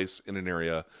take place in an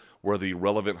area where the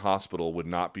relevant hospital would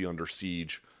not be under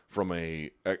siege from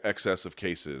a excess of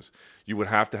cases. You would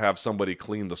have to have somebody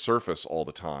clean the surface all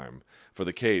the time, for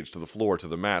the cage, to the floor, to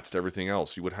the mats, to everything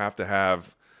else. You would have to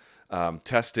have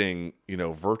testing,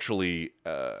 virtually,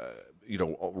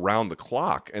 around the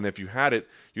clock. And if you had it,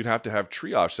 you'd have to have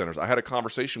triage centers. I had a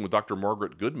conversation with Dr.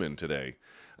 Margaret Goodman today.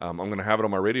 I'm going to have it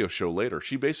on my radio show later.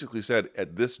 She basically said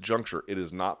at this juncture, it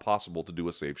is not possible to do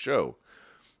a safe show.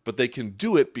 But they can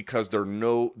do it because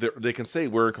they can say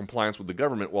we're in compliance with the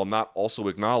government while not also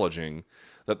acknowledging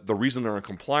that the reason they're in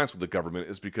compliance with the government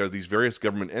is because these various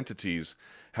government entities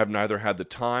have neither had the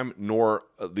time nor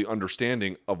the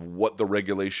understanding of what the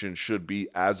regulation should be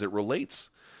as it relates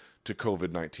to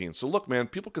COVID-19. So look, man,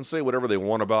 people can say whatever they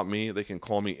want about me. They can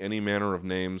call me any manner of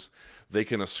names. They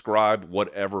can ascribe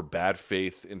whatever bad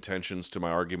faith intentions to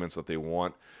my arguments that they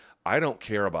want. I don't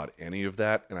care about any of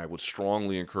that, and I would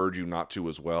strongly encourage you not to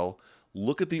as well.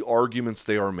 Look at the arguments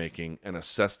they are making and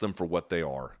assess them for what they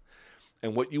are.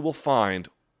 And what you will find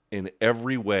in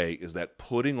every way is that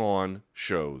putting on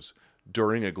shows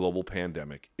during a global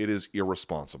pandemic, it is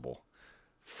irresponsible.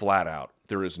 Flat out.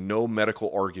 There is no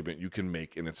medical argument you can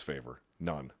make in its favor.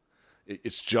 None.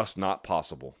 It's just not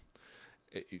possible.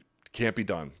 It can't be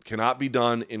done. Cannot be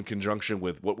done in conjunction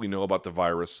with what we know about the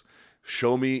virus.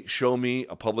 Show me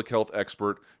a public health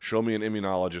expert. Show me an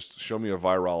immunologist. Show me a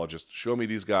virologist. Show me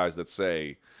these guys that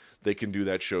say they can do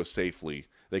that show safely.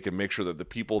 They can make sure that the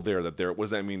people there, what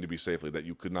does that mean to be safely? That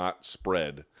you could not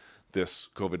spread this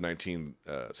COVID-19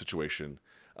 situation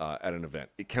at an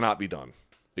event. It cannot be done.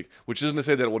 Which isn't to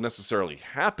say that it will necessarily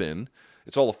happen.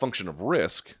 It's all a function of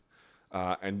risk.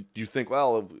 And you think,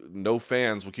 well, no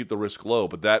fans will keep the risk low.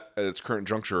 But that, at its current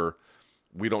juncture,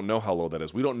 we don't know how low that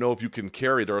is. We don't know if you can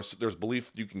carry, there's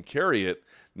belief you can carry it,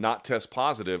 not test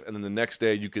positive, and then the next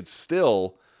day you could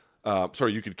still,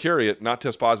 you could carry it, not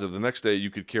test positive. The next day you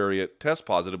could carry it, test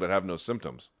positive, but have no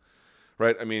symptoms.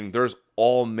 Right? I mean, there's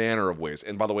all manner of ways.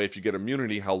 And by the way, if you get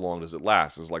immunity, how long does it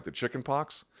last? Is it like the chicken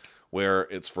pox, where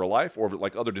it's for life, or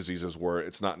like other diseases where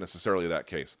it's not necessarily that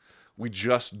case? We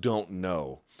just don't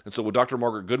know. And so what Dr.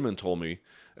 Margaret Goodman told me,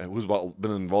 who's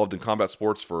been involved in combat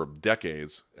sports for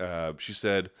decades, she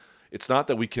said, it's not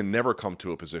that we can never come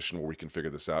to a position where we can figure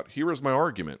this out. Here is my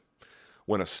argument.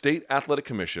 When a state athletic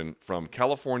commission from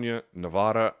California,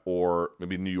 Nevada, or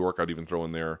maybe New York, I'd even throw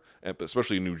in there,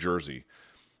 especially New Jersey,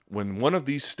 when one of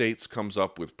these states comes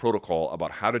up with protocol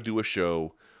about how to do a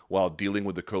show while dealing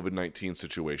with the COVID-19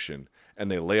 situation, and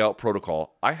they lay out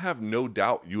protocol, I have no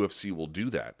doubt UFC will do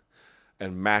that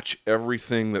and match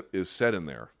everything that is said in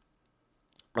there.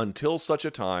 Until such a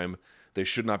time, they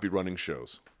should not be running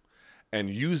shows. And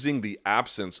using the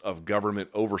absence of government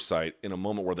oversight in a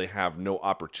moment where they have no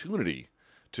opportunity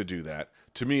to do that,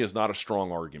 to me, is not a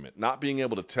strong argument. Not being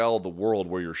able to tell the world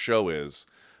where your show is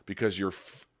because you're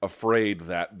afraid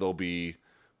that there'll be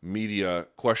media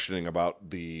questioning about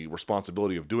the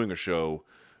responsibility of doing a show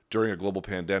during a global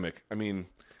pandemic. I mean,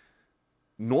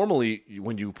 normally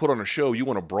when you put on a show, you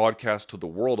want to broadcast to the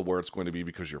world where it's going to be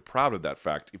because you're proud of that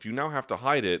fact. If you now have to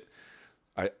hide it,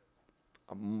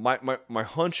 my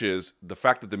hunch is the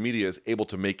fact that the media is able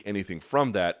to make anything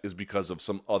from that is because of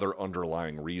some other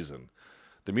underlying reason.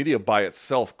 The media by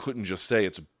itself couldn't just say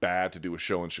it's bad to do a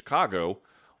show in Chicago.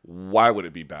 Why would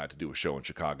it be bad to do a show in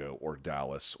Chicago or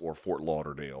Dallas or Fort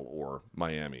Lauderdale or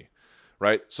Miami,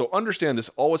 right? So understand this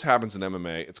always happens in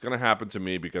MMA. It's going to happen to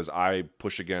me because I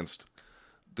push against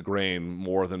the grain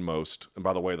more than most. And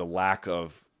by the way,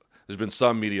 there's been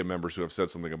some media members who have said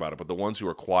something about it, but the ones who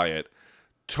are quiet,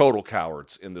 total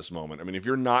cowards in this moment. I mean, if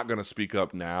you're not going to speak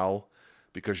up now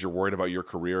because you're worried about your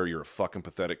career, you're a fucking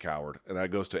pathetic coward. And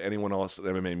that goes to anyone else at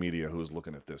MMA media who is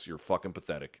looking at this. You're fucking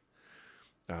pathetic.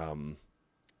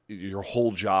 Your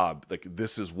whole job, like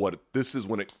this is what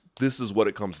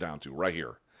it comes down to right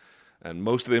here. And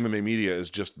most of the MMA media is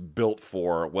just built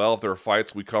for, well, if there are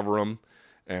fights, we cover them,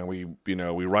 and we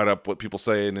write up what people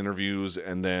say in interviews,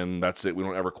 and then that's it. We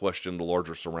don't ever question the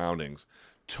larger surroundings.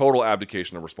 Total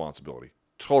abdication of responsibility.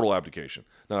 Total abdication.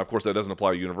 Now, of course, that doesn't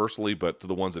apply universally, but to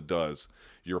the ones it does,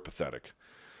 you're pathetic.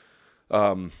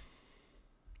 But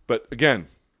again,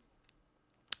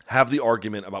 have the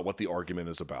argument about what the argument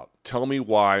is about. Tell me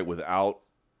why, without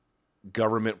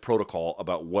government protocol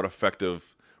about what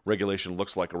effective regulation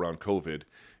looks like around COVID,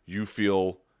 you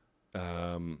feel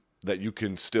that you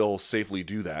can still safely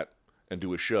do that and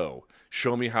do a show.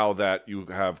 Show me how that you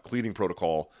have cleaning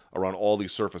protocol around all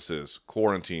these surfaces,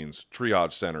 quarantines,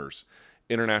 triage centers,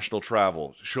 international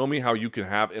travel. Show me how you can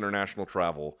have international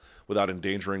travel without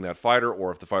endangering that fighter, or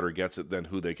if the fighter gets it, then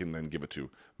who they can then give it to.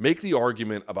 Make the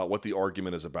argument about what the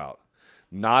argument is about,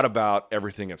 not about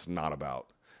everything it's not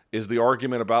about. Is the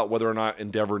argument about whether or not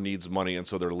Endeavor needs money and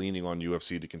so they're leaning on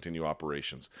UFC to continue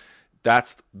operations?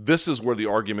 This is where the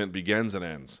argument begins and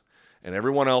ends. And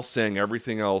everyone else saying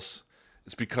everything else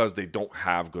is because they don't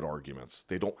have good arguments.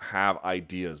 They don't have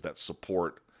ideas that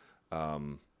support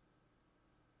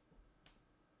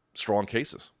strong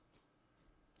cases.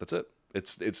 That's it.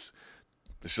 It's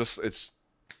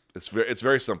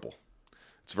very simple.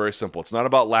 It's very simple. It's not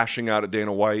about lashing out at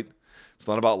Dana White. It's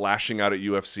not about lashing out at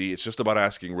UFC. It's just about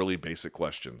asking really basic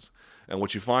questions. And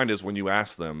what you find is when you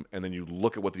ask them and then you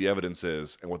look at what the evidence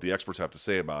is and what the experts have to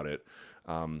say about it,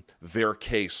 their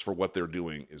case for what they're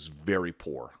doing is very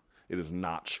poor. It is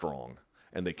not strong.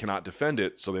 And they cannot defend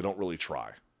it, so they don't really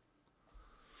try.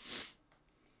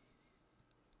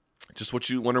 Just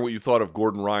wonder what you thought of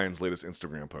Gordon Ryan's latest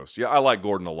Instagram post. Yeah, I like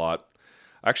Gordon a lot.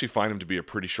 I actually find him to be a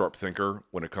pretty sharp thinker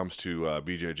when it comes to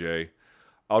BJJ.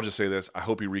 I'll just say this. I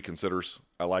hope he reconsiders.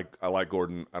 I like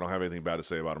Gordon. I don't have anything bad to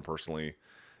say about him personally.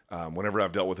 Whenever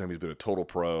I've dealt with him, he's been a total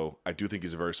pro. I do think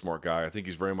he's a very smart guy. I think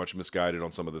he's very much misguided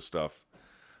on some of this stuff.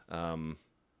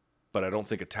 But I don't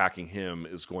think attacking him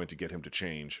is going to get him to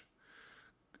change.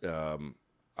 If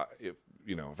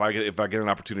I get an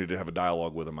opportunity to have a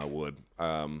dialogue with him, I would.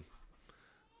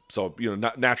 So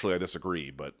naturally I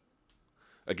disagree, but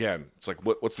again, it's like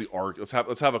what's the argument?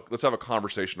 Let's have a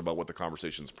conversation about what the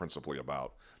conversation is principally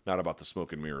about, not about the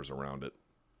smoke and mirrors around it.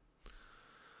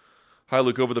 Hi,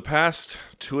 Luke. Over the past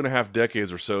 2.5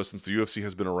 decades or so since the UFC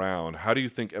has been around, how do you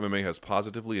think MMA has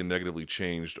positively and negatively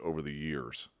changed over the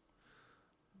years?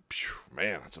 Phew,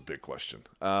 man, that's a big question.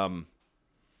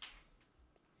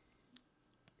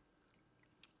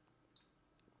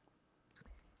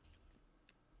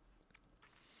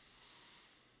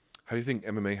 How do you think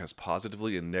MMA has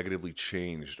positively and negatively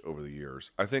changed over the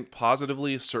years? I think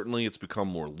positively, certainly it's become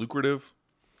more lucrative.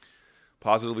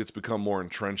 Positively, it's become more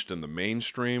entrenched in the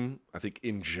mainstream. I think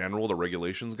in general, the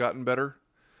regulations gotten better.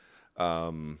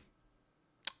 Those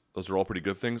are all pretty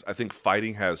good things. I think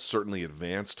fighting has certainly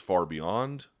advanced far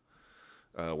beyond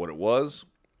what it was.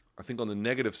 I think on the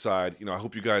negative side, I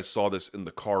hope you guys saw this in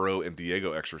the Caro and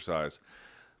Diego exercise.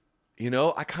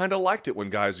 I kind of liked it when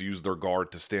guys used their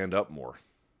guard to stand up more.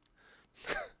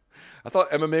 I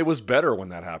thought MMA was better when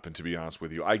that happened, to be honest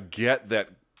with you. I get that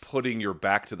putting your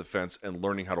back to the fence and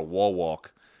learning how to wall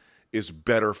walk is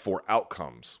better for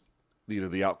outcomes, either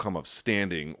the outcome of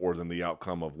standing or than the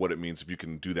outcome of what it means if you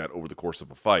can do that over the course of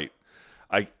a fight.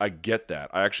 I get that.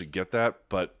 I actually get that,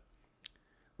 but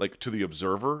like to the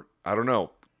observer, I don't know.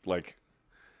 Like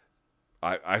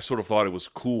I sort of thought it was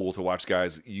cool to watch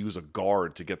guys use a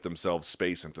guard to get themselves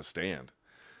space and to stand.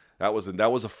 That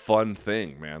was a fun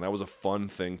thing, man. That was a fun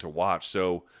thing to watch.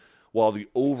 So while the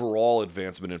overall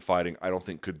advancement in fighting, I don't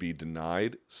think could be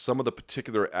denied, some of the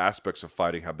particular aspects of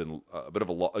fighting have been a bit of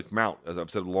like mount, as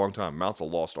I've said a long time, mount's a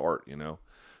lost art,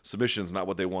 Submissions, not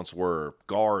what they once were.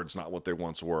 Guards, not what they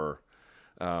once were.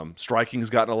 Striking's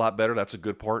gotten a lot better. That's a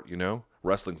good part,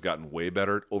 Wrestling's gotten way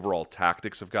better. Overall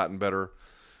tactics have gotten better.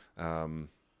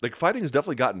 Fighting has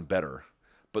definitely gotten better.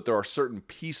 But there are certain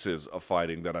pieces of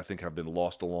fighting that I think have been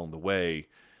lost along the way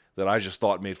that I just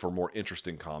thought made for more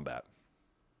interesting combat.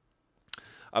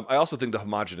 I also think the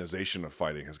homogenization of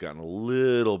fighting has gotten a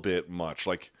little bit much.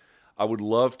 Like, I would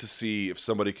love to see if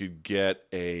somebody could get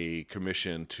a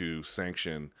commission to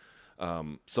sanction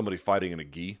somebody fighting in a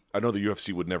gi. I know the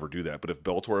UFC would never do that, but if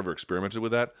Bellator ever experimented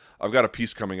with that, I've got a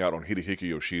piece coming out on Hidehiko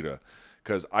Yoshida,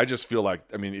 because I just feel like,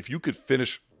 I mean, if you could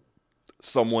finish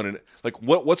someone in, like,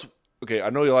 what's okay,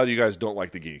 I know a lot of you guys don't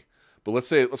like the gi, but let's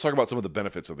talk about some of the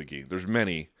benefits of the gi. There's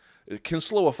many. It can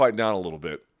slow a fight down a little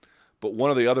bit, but one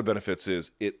of the other benefits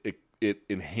is it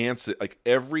enhances, like,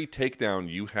 every takedown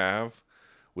you have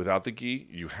without the gi,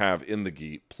 you have in the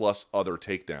gi, plus other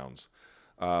takedowns.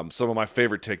 Some of my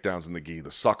favorite takedowns in the gi,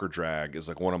 the sucker drag is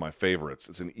like one of my favorites.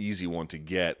 It's an easy one to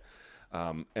get.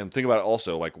 And think about it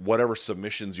also, like, whatever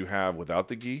submissions you have without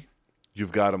the gi,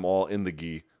 you've got them all in the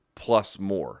gi, plus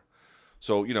more.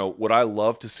 So, you know, would I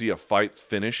love to see a fight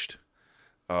finished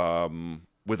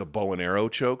with a bow and arrow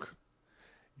choke?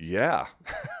 Yeah.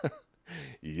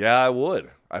 Yeah, I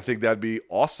would. I think that'd be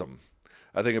awesome.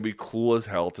 I think it'd be cool as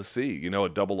hell to see, you know, a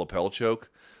double lapel choke.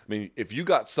 I mean, if you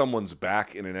got someone's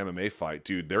back in an MMA fight,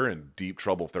 dude, they're in deep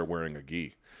trouble if they're wearing a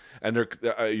gi. And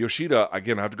Yoshida,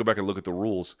 again, I have to go back and look at the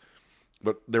rules,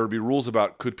 but there would be rules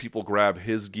about could people grab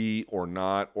his gi or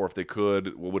not, or if they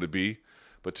could, what would it be?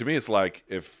 But to me, it's like,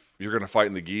 if you're going to fight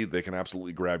in the gi, they can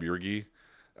absolutely grab your gi.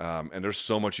 And there's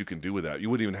so much you can do with that. You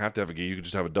wouldn't even have to have a gi. You could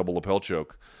just have a double lapel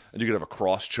choke, and you could have a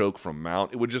cross choke from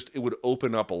mount. It would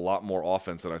open up a lot more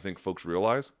offense than I think folks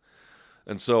realize.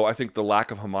 And so I think the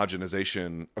lack of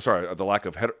homogenization, the lack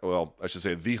of, I should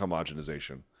say the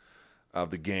homogenization of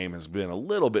the game has been a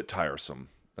little bit tiresome.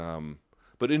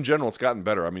 But in general, it's gotten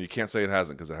better. I mean, you can't say it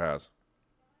hasn't, because it has.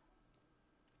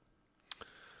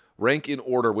 Rank in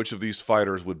order which of these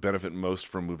fighters would benefit most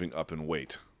from moving up in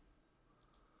weight.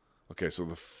 Okay, so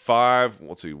the five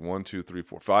fighters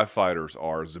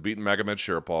are Khabib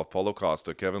Nurmagomedov, Paulo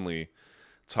Costa, Kevin Lee,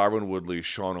 Tyron Woodley,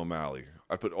 Sean O'Malley.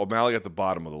 I put O'Malley at the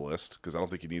bottom of the list because I don't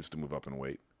think he needs to move up in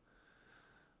weight.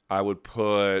 I would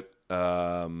put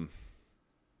Khabib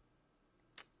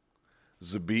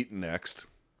next.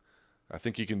 I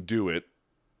think he can do it.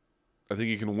 I think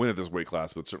he can win at this weight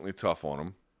class, but it's certainly tough on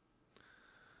him.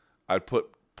 I'd put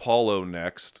Paulo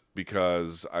next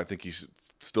because I think he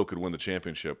still could win the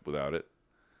championship without it.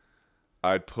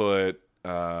 I'd put,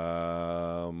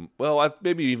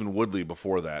 maybe even Woodley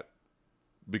before that,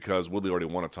 because Woodley already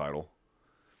won a title.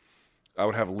 I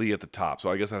would have Lee at the top.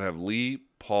 So I guess I'd have Lee,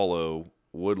 Paulo,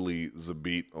 Woodley,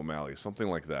 Khabib, O'Malley, something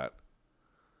like that.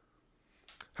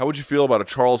 How would you feel about a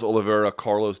Charles Oliveira,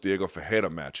 Carlos Diego Ferreira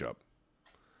matchup?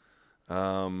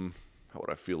 How would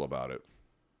I feel about it?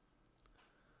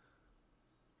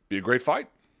 Be a great fight.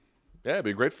 Yeah, it'd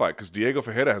be a great fight because Diego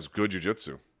Ferreira has good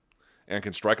jiu-jitsu and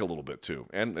can strike a little bit too.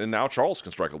 And now Charles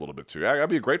can strike a little bit too. Yeah, that'd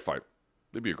be a great fight.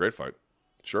 It'd be a great fight.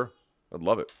 Sure. I'd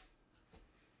love it.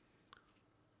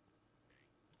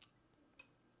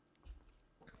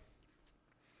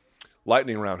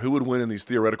 Lightning round. Who would win in these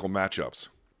theoretical matchups?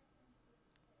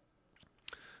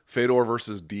 Fedor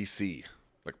versus DC.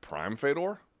 Like prime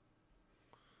Fedor?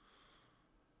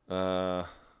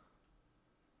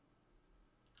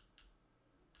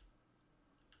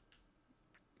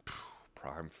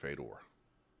 Prime Fedor.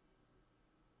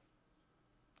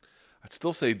 I'd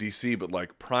still say DC, but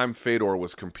like prime Fedor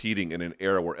was competing in an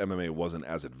era where MMA wasn't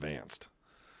as advanced.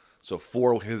 So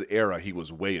for his era, he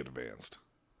was way advanced.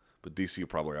 But DC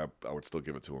probably, I would still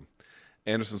give it to him.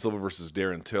 Anderson Silva versus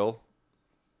Darren Till.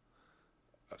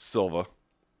 Silva.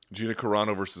 Gina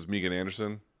Carano versus Megan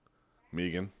Anderson.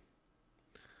 Megan.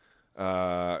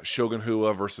 Shogun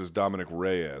Rua versus Dominic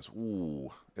Reyes.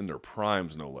 Ooh, in their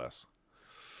primes, no less.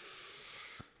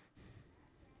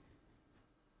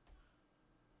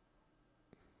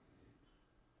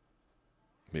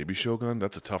 Maybe Shogun.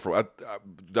 That's a tough one.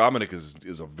 Dominic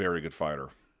is a very good fighter.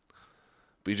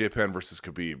 BJ Penn versus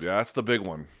Khabib. Yeah, that's the big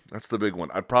one. That's the big one.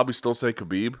 I'd probably still say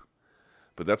Khabib,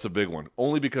 but that's a big one.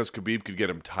 Only because Khabib could get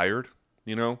him tired,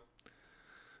 you know?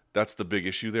 That's the big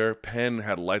issue there. Penn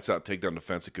had lights-out takedown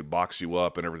defense. It could box you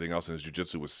up and everything else, and his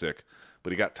jiu-jitsu was sick.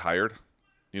 But he got tired,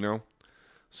 you know?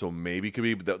 So maybe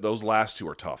Khabib. Those last two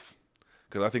are tough.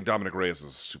 Because I think Dominic Reyes is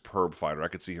a superb fighter. I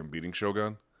could see him beating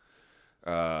Shogun.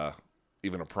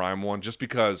 Even a prime one, just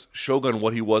because Shogun,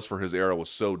 what he was for his era, was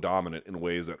so dominant in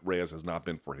ways that Reyes has not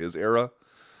been for his era.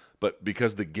 But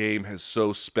because the game has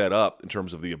so sped up in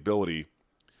terms of the ability,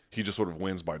 he just sort of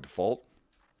wins by default.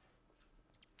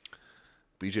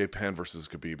 BJ Penn versus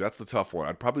Khabib. That's the tough one.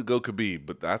 I'd probably go Khabib,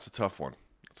 but that's a tough one.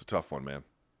 It's a tough one, man.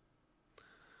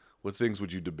 What things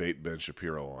would you debate Ben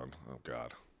Shapiro on? Oh,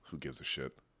 God. Who gives a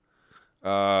shit?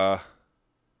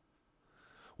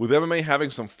 With MMA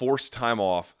having some forced time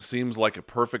off, seems like a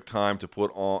perfect time to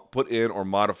put in or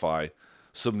modify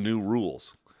some new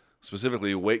rules,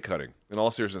 specifically weight cutting. In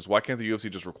all seriousness, why can't the UFC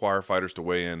just require fighters to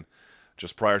weigh in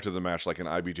just prior to the match like an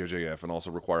IBJJF and also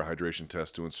require hydration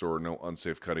tests to ensure no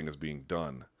unsafe cutting is being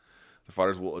done? The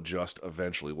fighters will adjust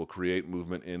eventually, will create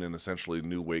movement in and essentially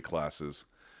new weight classes.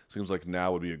 Seems like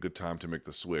now would be a good time to make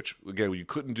the switch. Again, you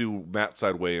couldn't do mat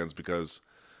side weigh-ins because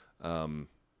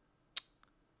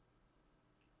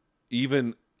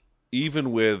even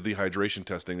with the hydration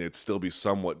testing, they'd still be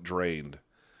somewhat drained.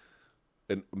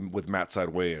 And with mat side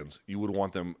weigh-ins, you would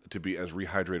want them to be as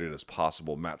rehydrated as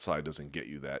possible. Mat side doesn't get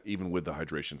you that, even with the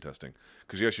hydration testing.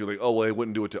 Because yes, you're like, oh, well, they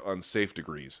wouldn't do it to unsafe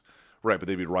degrees. Right, but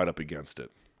they'd be right up against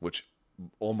it, which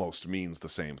almost means the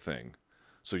same thing.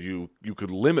 So you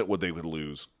could limit what they would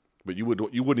lose, but you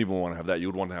wouldn't even want to have that. You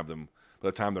would want to have them, by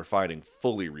the time they're fighting,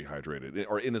 fully rehydrated,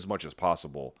 or in as much as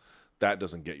possible. That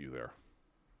doesn't get you there.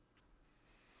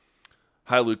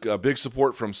 Hi, Luke. Big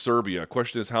support from Serbia.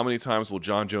 Question is, how many times will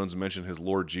Jon Jones mention his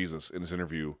Lord Jesus in his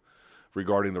interview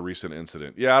regarding the recent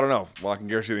incident? Yeah, I don't know. Well, I can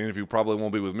guarantee the interview probably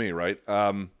won't be with me, right?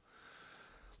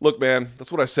 Look, man,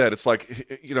 that's what I said. It's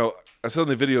like, you know, I said in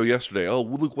the video yesterday, oh,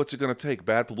 Luke, what's it going to take?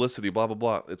 Bad publicity, blah, blah,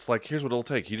 blah. It's like, here's what it'll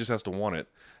take. He just has to want it.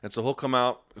 And so he'll come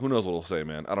out. Who knows what he'll say,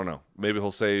 man? I don't know. Maybe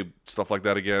he'll say stuff like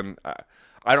that again.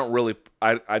 I don't really,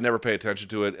 I never pay attention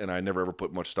to it, and I never ever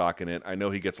put much stock in it. I know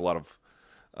he gets a lot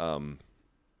of,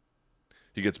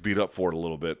 he gets beat up for it a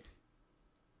little bit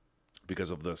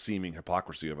because of the seeming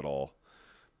hypocrisy of it all.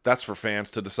 That's for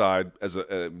fans to decide. As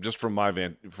just from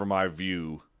my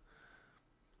view,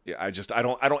 yeah, I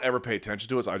don't ever pay attention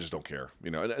to it. So I just don't care. You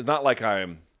know, it's not like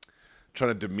I'm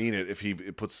trying to demean it if he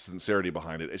puts sincerity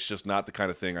behind it. It's just not the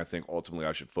kind of thing I think ultimately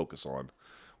I should focus on.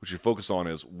 What you focus on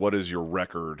is, what does your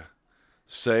record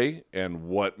say, and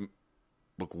what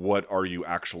are you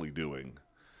actually doing?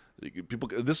 People,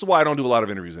 this is why I don't do a lot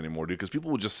of interviews anymore, dude, because people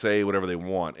will just say whatever they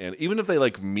want, and even if they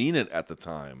like mean it at the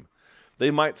time, they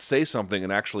might say something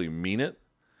and actually mean it,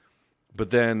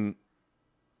 but then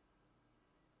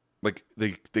like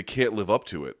they can't live up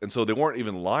to it, and so they weren't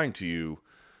even lying to you,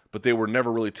 but they were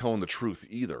never really telling the truth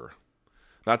either,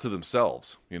 not to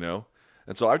themselves, you know.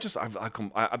 And so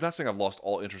I'm not saying I've lost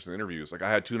all interest in interviews. Like,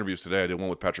 I had 2 interviews today. I did one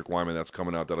with Patrick Wyman, that's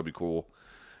coming out, that'll be cool.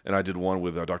 And I did one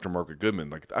with Dr. Margaret Goodman.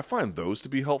 Like, I find those to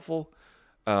be helpful.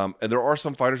 And there are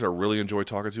some fighters I really enjoy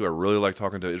talking to. I really like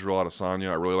talking to Israel Adesanya.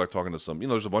 I really like talking to some, you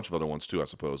know, there's a bunch of other ones too, I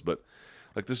suppose. But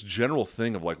like this general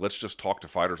thing of like, let's just talk to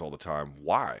fighters all the time.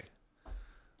 Why?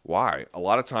 A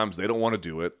lot of times they don't want to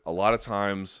do it. A lot of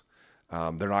times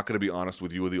they're not going to be honest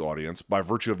with you or the audience by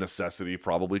virtue of necessity,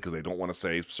 probably because they don't want to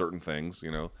say certain things, you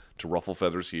know, to ruffle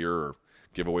feathers here or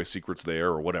give away secrets there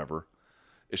or whatever.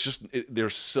 It's just,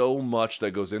 there's so much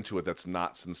that goes into it that's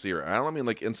not sincere. And I don't mean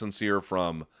like insincere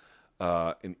from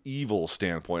an evil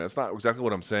standpoint. That's not exactly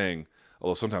what I'm saying,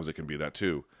 although sometimes it can be that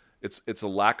too. It's a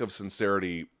lack of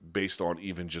sincerity based on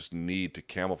even just need to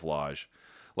camouflage.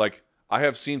 Like, I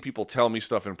have seen people tell me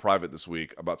stuff in private this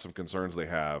week about some concerns they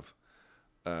have,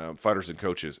 fighters and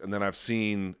coaches. And then I've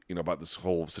seen, you know, about this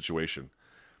whole situation.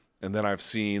 And then I've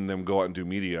seen them go out and do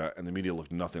media, and the media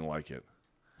looked nothing like it.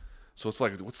 So it's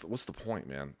like, what's the point,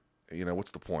 man? You know,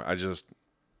 what's the point?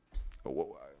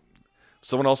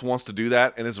 Someone else wants to do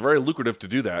that, and it's very lucrative to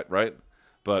do that, right?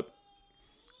 But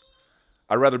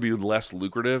I'd rather be less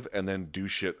lucrative and then do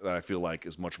shit that I feel like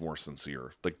is much more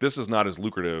sincere. Like, this is not as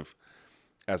lucrative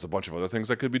as a bunch of other things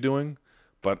I could be doing,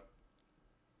 but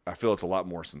I feel it's a lot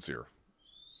more sincere.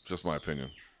 It's just my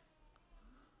opinion.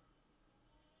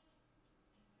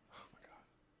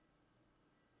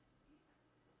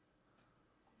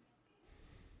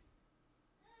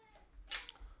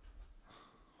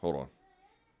 Hold on.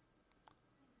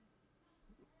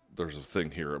 There's a thing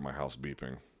here at my house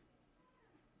beeping.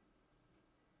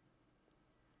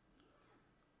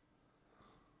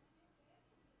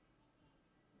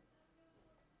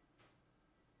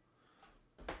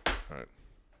 All right.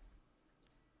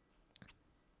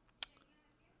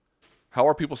 How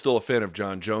are people still a fan of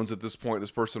Jon Jones at this point? This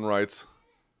person writes.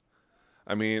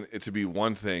 I mean, it'd be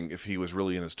one thing if he was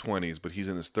really in his 20s, but he's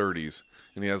in his 30s,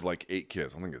 and he has like 8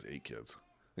 kids. I don't think he has 8 kids.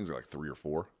 I think they're like 3 or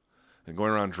 4. And going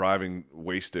around driving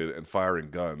wasted and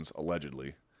firing guns,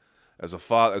 allegedly. As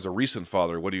a recent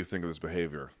father, what do you think of this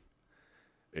behavior?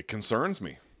 It concerns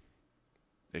me.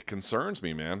 It concerns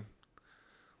me, man.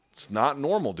 It's not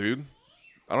normal, dude.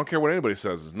 I don't care what anybody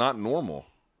says. It's not normal.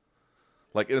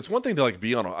 Like, and it's one thing to like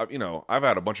be on a, you know, I've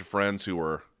had a bunch of friends who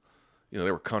were, you know,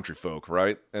 they were country folk,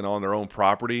 right? And on their own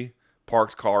property,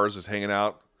 parked cars, just hanging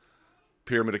out,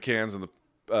 pyramid of cans in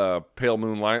the pale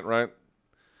moonlight, right?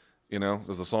 you know,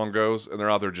 as the song goes, and they're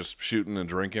out there just shooting and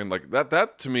drinking. Like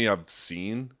that to me, I've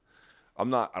seen. I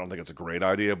don't think it's a great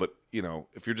idea, but you know,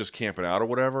 if you're just camping out or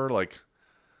whatever, like,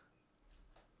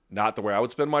 not the way I would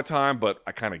spend my time, but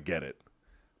I kind of get it.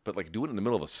 But like, do it in the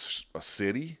middle of a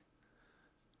city,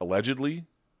 allegedly,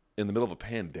 in the middle of a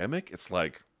pandemic. It's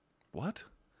like, what?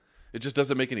 It just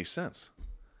doesn't make any sense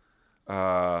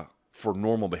for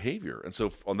normal behavior. And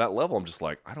so on that level, I'm just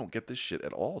like, I don't get this shit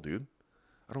at all, dude.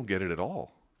 I don't get it at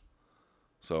all.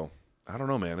 So I don't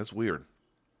know, man. It's weird.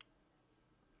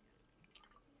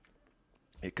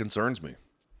 It concerns me.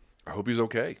 I hope he's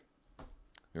okay.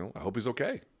 You know, I hope he's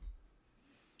okay.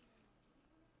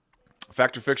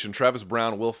 Fact or fiction, Travis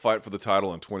Brown will fight for the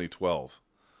title in 2012.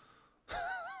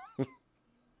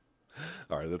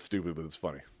 All right, that's stupid, but it's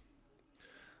funny.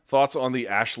 Thoughts on the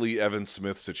Ashley Evans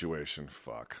Smith situation?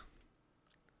 Fuck.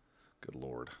 Good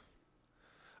Lord.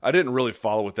 I didn't really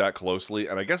follow it that closely,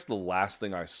 and I guess the last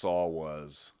thing I saw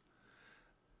was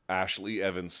Ashley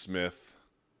Evans Smith,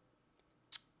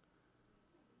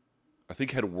 I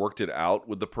think, had worked it out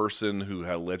with the person who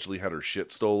had allegedly had her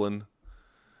shit stolen.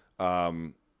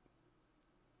 I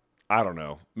don't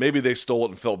know. Maybe they stole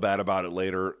it and felt bad about it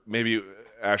later. Maybe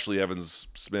Ashley Evans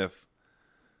Smith,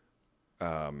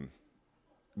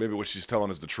 maybe what she's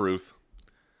telling is the truth.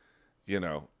 You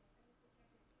know,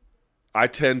 I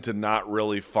tend to not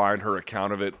really find her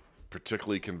account of it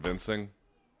particularly convincing.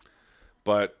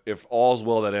 But if all's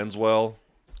well that ends well,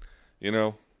 you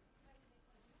know,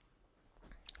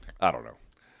 I don't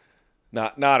know.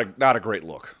 Not a great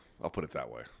look. I'll put it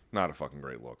that way. Not a fucking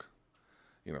great look.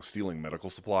 You know, stealing medical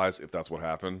supplies, if that's what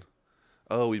happened.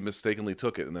 Oh, he mistakenly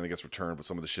took it, and then it gets returned, but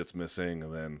some of the shit's missing,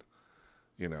 and then,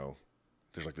 you know,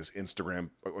 there's like this Instagram.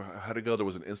 How'd it go? There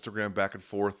was an Instagram back and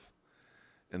forth,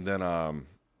 and then I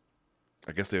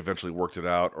guess they eventually worked it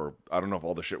out, or I don't know if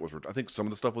all the shit was. I think some of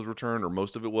the stuff was returned, or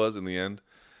most of it was in the end.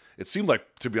 It seemed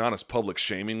like, to be honest, public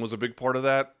shaming was a big part of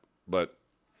that, but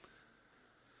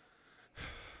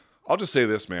I'll just say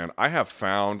this, man. I have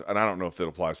found, and I don't know if it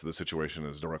applies to this situation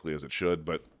as directly as it should,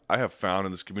 but I have found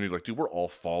in this community, like, dude, we're all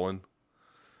fallen.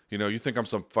 You know, you think I'm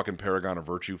some fucking paragon of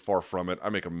virtue. Far from it. I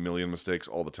make a million mistakes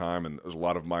all the time, and there's a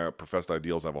lot of my professed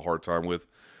ideals I have a hard time with.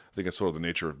 I think it's sort of the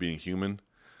nature of being human.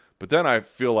 But then I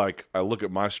feel like I look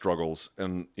at my struggles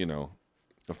and, you know,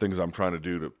 of things I'm trying to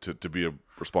do to be a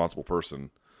responsible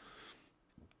person,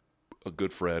 a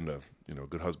good friend, a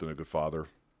good husband, a good father,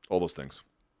 all those things.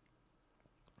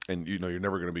 And, you know, you're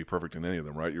never going to be perfect in any of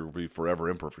them, right? You'll be forever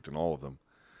imperfect in all of them.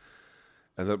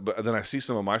 And then I see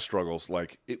some of my struggles,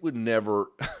 like, it would never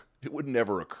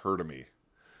occur to me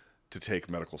to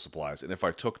take medical supplies. And if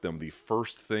I took them, the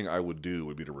first thing I would do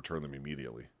would be to return them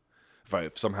immediately. If I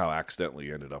somehow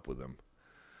accidentally ended up with them.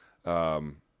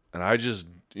 And I just,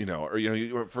 you know, or,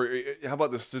 you know, how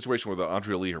about this situation with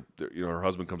Andrea Lee, her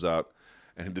husband comes out,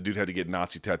 and the dude had to get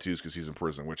Nazi tattoos because he's in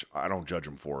prison, which I don't judge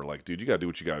him for. Like, dude, you got to do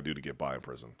what you got to do to get by in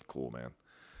prison. Cool, man.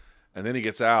 And then he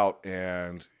gets out,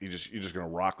 and you're just going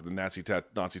to rock with the Nazi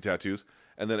tattoos.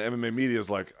 And then MMA media is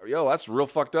like, yo, that's real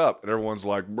fucked up. And everyone's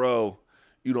like, bro,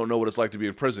 you don't know what it's like to be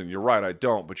in prison. You're right, I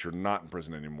don't, but you're not in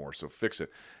prison anymore, so fix it.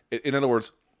 In other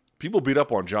words, people beat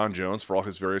up on Jon Jones for all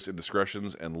his various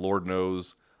indiscretions, and Lord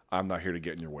knows I'm not here to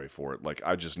get in your way for it. Like,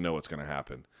 I just know it's going to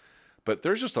happen. But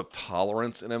there's just a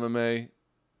tolerance in MMA.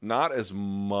 Not as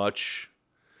much.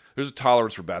 There's a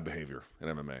tolerance for bad behavior in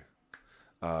MMA.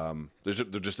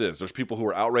 There just is. There's people who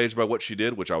are outraged by what she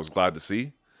did, which I was glad to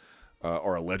see,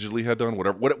 or allegedly had done,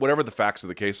 whatever the facts of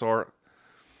the case are.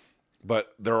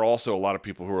 But there are also a lot of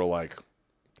people who are like,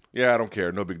 yeah, I don't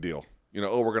care, no big deal. You know,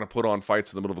 oh, we're going to put on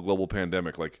fights in the middle of a global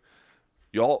pandemic. Like,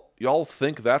 y'all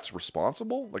think that's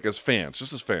responsible? Like, as fans,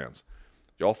 just as fans,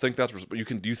 y'all think that's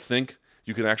responsible? Do you think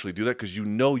you can actually do that? Because you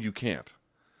know you can't.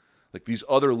 Like, these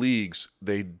other leagues,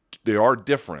 they are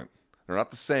different. They're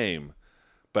not the same,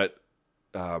 but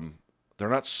they're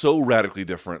not so radically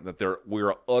different that we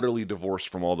are utterly divorced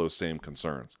from all those same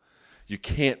concerns. You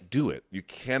can't do it. You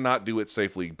cannot do it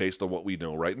safely based on what we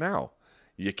know right now.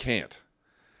 You can't.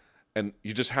 And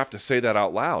you just have to say that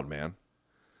out loud, man.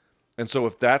 And so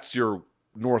if that's your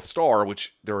North Star,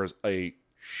 which there is a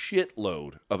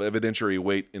shitload of evidentiary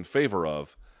weight in favor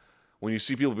of, when you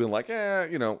see people being like,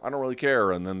 you know, I don't really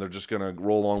care, and then they're just going to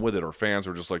roll on with it, or fans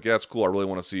are just like, yeah, it's cool, I really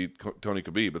want to see Tony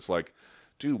Khabib. It's like,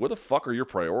 dude, where the fuck are your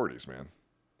priorities, man?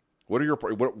 What are your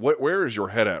where is your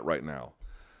head at right now?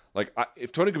 Like,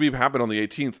 if Tony Khabib happened on the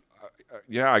 18th,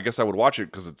 yeah, I guess I would watch it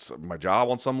because it's my job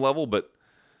on some level, but,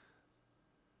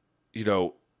 you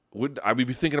know, would I be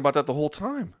thinking about that the whole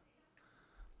time?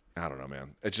 I don't know,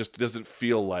 man. It just doesn't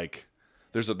feel like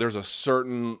there's a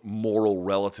certain moral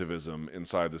relativism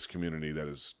inside this community that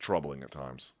is troubling at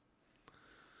times.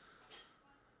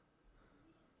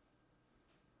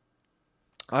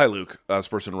 Hi, Luke. This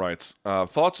person writes,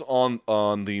 thoughts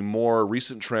on the more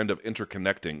recent trend of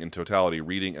interconnecting in totality,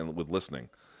 reading and with listening.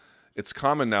 It's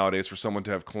common nowadays for someone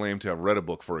to have claimed to have read a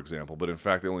book, for example, but in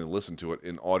fact they only listen to it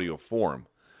in audio form.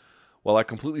 While I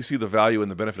completely see the value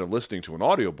and the benefit of listening to an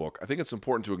audiobook, I think it's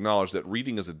important to acknowledge that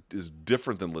reading is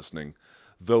different than listening,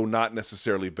 though not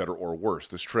necessarily better or worse.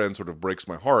 This trend sort of breaks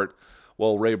my heart.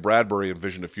 While Ray Bradbury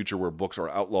envisioned a future where books are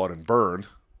outlawed and burned,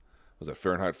 was that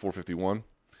Fahrenheit 451?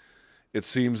 It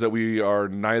seems that we are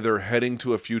neither heading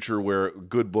to a future where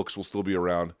good books will still be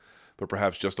around, but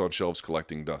perhaps just on shelves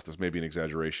collecting dust. This may be an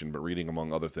exaggeration, but reading,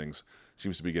 among other things,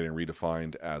 seems to be getting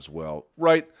redefined as well.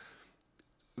 Right.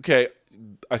 Okay,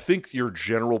 I think your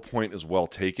general point is well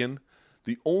taken.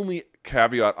 The only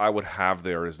caveat I would have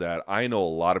there is that I know a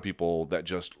lot of people that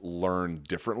just learn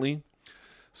differently.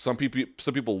 Some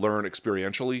people learn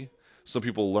experientially. Some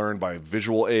people learn by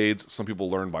visual aids. Some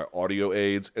people learn by audio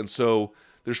aids. And so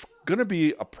there's going to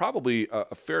be probably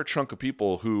a fair chunk of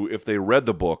people who, if they read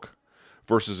the book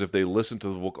versus if they listened to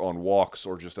the book on walks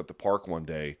or just at the park one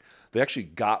day, they actually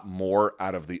got more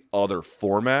out of the other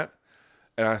format.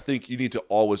 And I think you need to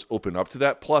always open up to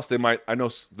that. Plus, they might, I know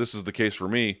this is the case for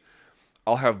me,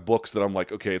 I'll have books that I'm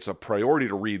like, okay, it's a priority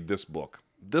to read this book.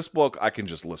 This book I can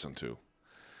just listen to.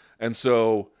 And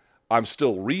so I'm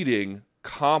still reading,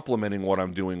 complementing what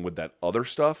I'm doing with that other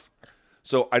stuff.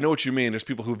 So I know what you mean. There's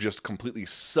people who've just completely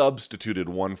substituted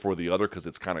one for the other because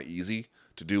it's kind of easy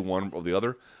to do one or the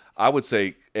other. I would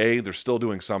say, A, they're still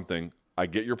doing something. I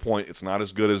get your point. It's not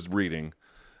as good as reading.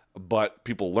 But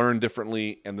people learn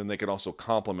differently, and then they can also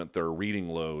complement their reading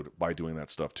load by doing that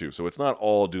stuff too. So it's not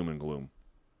all doom and gloom.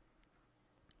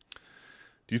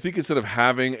 Do you think instead of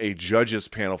having a judges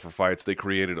panel for fights, they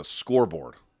created a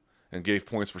scoreboard and gave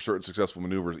points for certain successful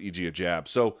maneuvers, e.g. a jab?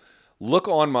 So look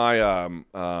on my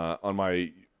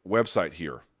website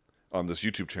here on this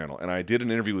YouTube channel, and I did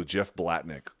an interview with Jeff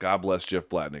Blatnick. God bless Jeff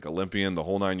Blatnick, Olympian, the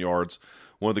whole nine yards,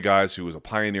 one of the guys who was a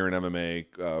pioneer in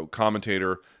MMA,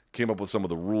 commentator, came up with some of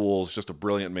the rules, just a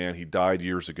brilliant man. He died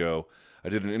years ago. I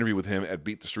did an interview with him at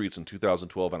Beat the Streets in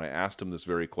 2012, and I asked him this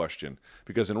very question.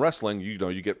 Because in wrestling,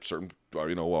 you get certain,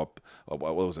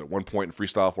 what was it, 1 point in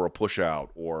freestyle for a push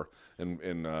out, or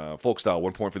in folk style,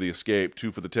 1 point for the escape,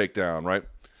 2 for the takedown, right?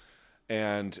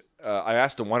 And I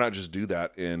asked him, why not just do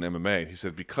that in MMA? He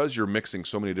said, because you're mixing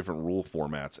so many different rule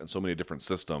formats and so many different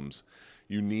systems,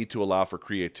 you need to allow for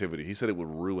creativity. He said it would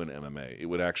ruin MMA. It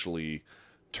would actually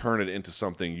turn it into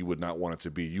something you would not want it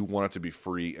to be. You want it to be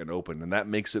free and open, and that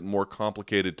makes it more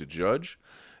complicated to judge,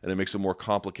 and it makes it more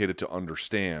complicated to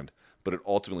understand, but it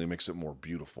ultimately makes it more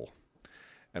beautiful.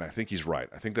 And I think he's right.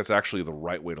 I think that's actually the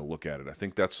right way to look at it. I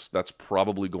think that's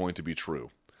probably going to be true.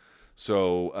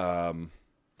 So I'm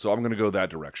going to go that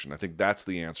direction. I think that's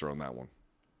the answer on that one.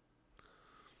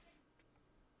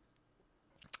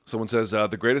 Someone says,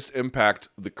 the greatest impact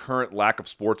the current lack of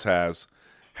sports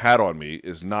had on me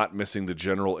is not missing the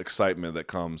general excitement that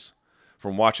comes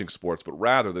from watching sports, but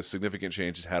rather the significant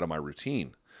change it had on my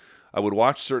routine. I would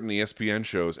watch certain ESPN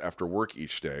shows after work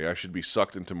each day. I should be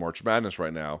sucked into March Madness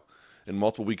right now, and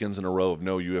multiple weekends in a row of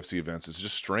no UFC events. It's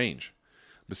just strange.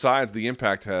 Besides the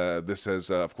impact this has,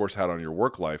 of course, had on your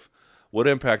work life, what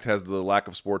impact has the lack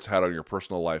of sports had on your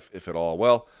personal life, if at all?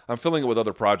 Well, I'm filling it with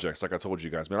other projects, like I told you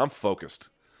guys. Man, I'm focused.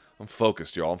 I'm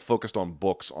focused, y'all. I'm focused on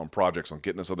books, on projects, on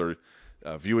getting this other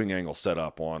viewing angle set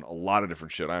up, on a lot of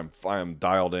different shit. I am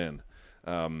dialed in.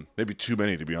 Maybe too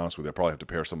many, to be honest with you. I probably have to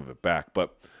pare some of it back.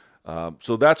 But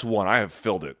so that's one. I have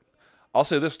filled it. I'll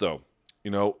say this, though.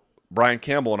 Brian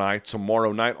Campbell and I,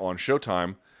 tomorrow night on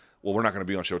Showtime, well, we're not going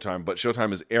to be on Showtime, but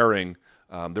Showtime is airing.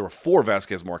 There were 4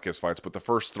 Vasquez Marquez fights, but the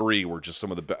first 3 were just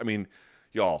some of the best. I mean,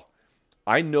 y'all,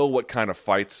 I know what kind of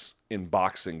fights in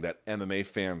boxing that MMA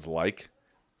fans like.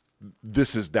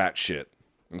 This is that shit,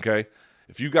 okay?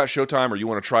 If you got Showtime or you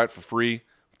want to try it for free,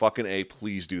 fucking A,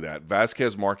 please do that.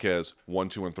 Vasquez Marquez 1,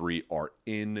 2, and 3 are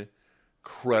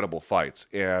incredible fights.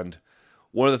 And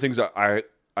one of the things that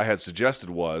I had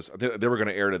suggested was, they were going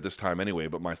to air it at this time anyway,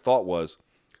 but my thought was,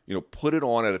 put it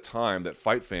on at a time that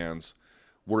fight fans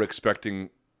were expecting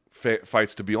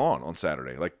fights to be on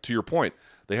Saturday. Like, to your point,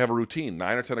 they have a routine,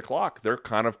 9 or 10 o'clock. They're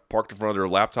kind of parked in front of their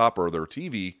laptop or their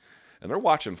TV, and they're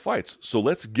watching fights. So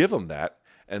let's give them that.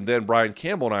 And then Brian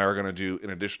Campbell and I are going to do an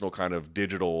additional kind of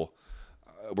digital,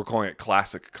 we're calling it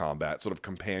classic combat, sort of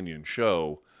companion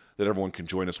show that everyone can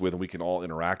join us with and we can all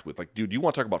interact with. Like, dude, you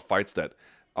want to talk about fights that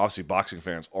obviously boxing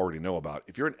fans already know about.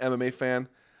 If you're an MMA fan,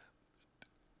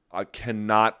 I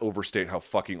cannot overstate how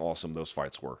fucking awesome those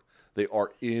fights were. They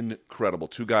are incredible.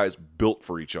 2 guys built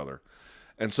for each other.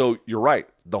 And so you're right.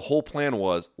 The whole plan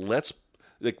was,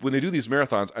 like when they do these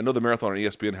marathons, I know the marathon on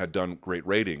ESPN had done great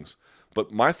ratings,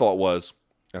 but my thought was,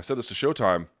 and I said this to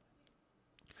Showtime,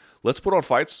 let's put on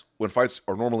fights when fights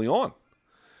are normally on.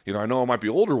 You know, I know it might be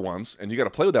older ones, and you got to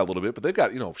play with that a little bit, but they've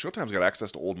got, you know, Showtime's got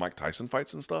access to old Mike Tyson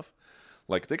fights and stuff.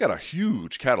 Like, they got a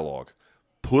huge catalog.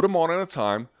 Put them on at a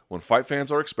time when fight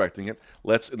fans are expecting it.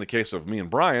 Let's, in the case of me and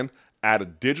Brian, add a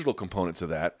digital component to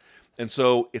that. And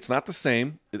so it's not the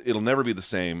same. It'll never be the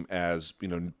same as, you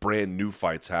know, brand new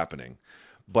fights happening.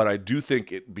 But I do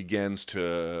think it begins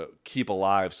to keep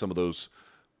alive some of those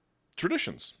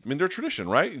traditions. I mean, they're tradition,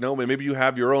 right? You know, maybe you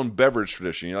have your own beverage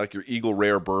tradition. You like your Eagle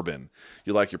Rare bourbon.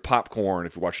 You like your popcorn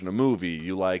if you're watching a movie.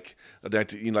 You like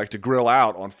to grill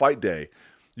out on fight day.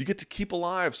 You get to keep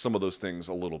alive some of those things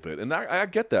a little bit. And I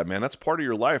get that, man. That's part of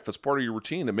your life. That's part of your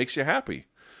routine. It makes you happy.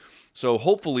 So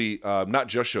hopefully, not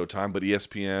just Showtime, but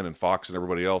ESPN and Fox and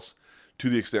everybody else, to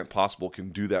the extent possible,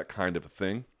 can do that kind of a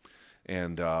thing.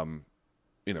 And,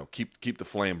 you know, keep the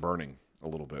flame burning a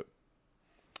little bit.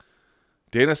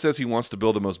 Dana says he wants to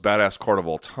build the most badass card of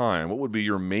all time. What would be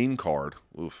your main card?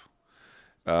 Oof.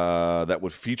 That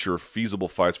would feature feasible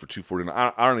fights for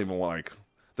 249. I don't even like...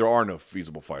 There are no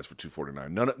feasible fights for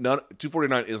 249. None.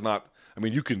 249 is not... I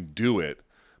mean, you can do it,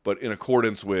 but in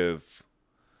accordance with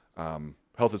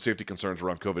health and safety concerns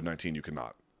around COVID-19, you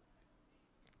cannot.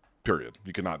 Period.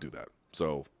 You cannot do that.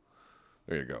 So,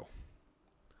 there you go.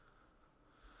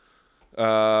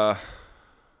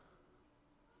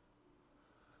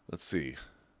 Let's see.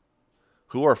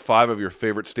 Who are 5 of your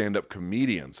favorite standup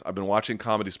comedians? I've been watching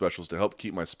comedy specials to help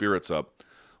keep my spirits up.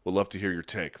 Would love to hear your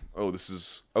take. Oh, this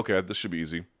is... Okay, this should be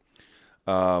easy.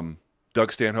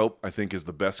 Doug Stanhope, I think, is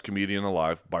the best comedian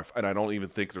alive. And I don't even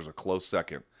think there's a close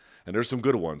second. And there's some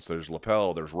good ones. There's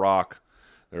Lapel. There's Rock.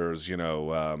 There's, you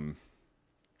know...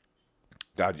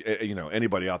 God, you know,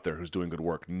 anybody out there who's doing good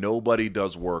work. Nobody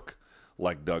does work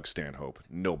like Doug Stanhope.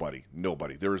 Nobody.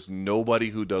 There is nobody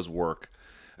who does work.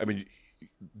 I mean,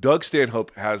 Doug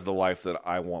Stanhope has the life that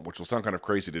I want, which will sound kind of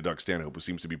crazy to Doug Stanhope, who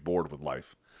seems to be bored with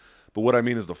life. But what I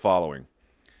mean is the following.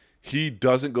 He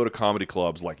doesn't go to comedy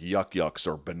clubs like Yuck Yucks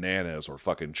or Bananas or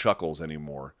fucking Chuckles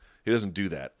anymore. He doesn't do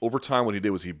that. Over time, what he did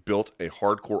was he built a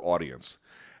hardcore audience.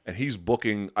 And he's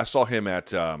booking... I saw him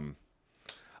at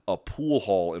a pool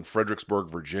hall in Fredericksburg,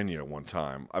 Virginia one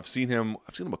time. I've seen him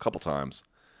a couple times.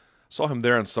 Saw him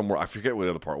there and somewhere... I forget what the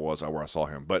other part was where I saw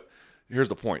him. But here's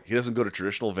the point. He doesn't go to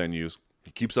traditional venues.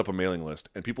 He keeps up a mailing list.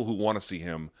 And people who want to see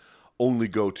him only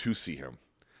go to see him.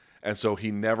 And so he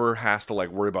never has to like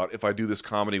worry about, if I do this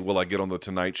comedy, will I get on the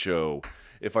Tonight Show?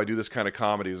 If I do this kind of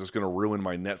comedy, is this going to ruin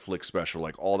my Netflix special?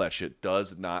 Like all that shit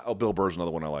does not. Oh, Bill Burr's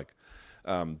another one I like.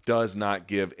 Does not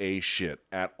give a shit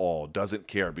at all. Doesn't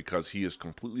care because he is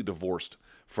completely divorced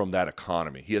from that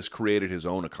economy. He has created his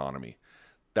own economy.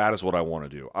 That is what I want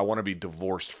to do. I want to be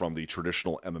divorced from the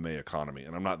traditional MMA economy.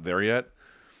 And I'm not there yet.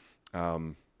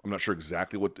 I'm not sure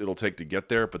exactly what it'll take to get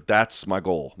there, but that's my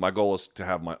goal. My goal is to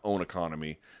have my own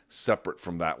economy separate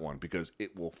from that one because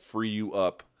it will free you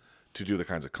up to do the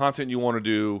kinds of content you want to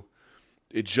do.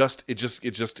 It just is.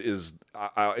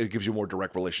 It gives you a more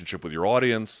direct relationship with your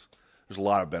audience. There's a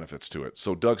lot of benefits to it.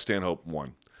 So Doug Stanhope,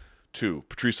 1. 2,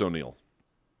 Patrice O'Neal.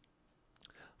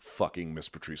 Fucking miss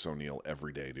Patrice O'Neal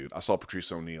every day, dude. I saw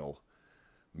Patrice O'Neal,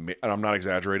 and I'm not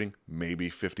exaggerating,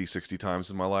 maybe 50, 60 times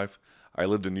in my life. I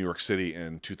lived in New York City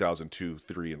in 2002,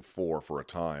 3, and 4 for a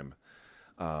time.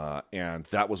 And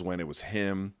that was when it was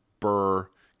him, Burr,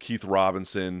 Keith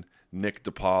Robinson, Nick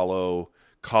DiPaolo,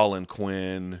 Colin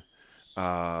Quinn,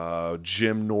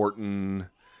 Jim Norton,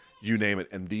 you name it.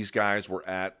 And these guys were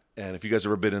and if you guys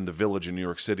ever been in the Village in New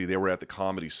York City, they were at the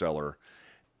Comedy Cellar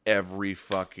every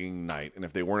fucking night. And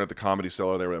if they weren't at the Comedy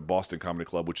Cellar, they were at Boston Comedy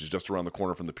Club, which is just around the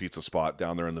corner from the pizza spot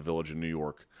down there in the Village in New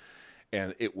York.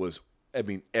 And it was... I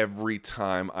mean, every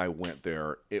time I went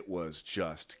there, it was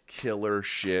just killer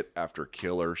shit after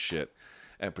killer shit.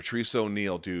 And Patrice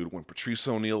O'Neal, dude, when Patrice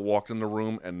O'Neal walked in the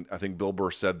room, and I think Bill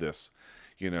Burr said this,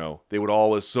 you know, they would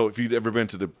always... So if you'd ever been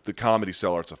to the Comedy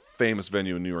Cellar, it's a famous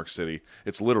venue in New York City.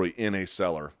 It's literally in a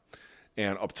cellar.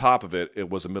 And up top of it, it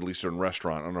was a Middle Eastern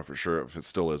restaurant. I don't know for sure if it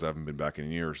still is. I haven't been back in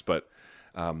years. But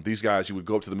these guys, you would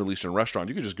go up to the Middle Eastern restaurant.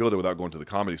 You could just go there without going to the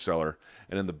Comedy Cellar.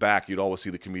 And in the back, you'd always see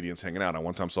the comedians hanging out. I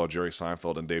one time saw Jerry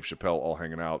Seinfeld and Dave Chappelle all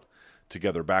hanging out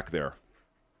together back there.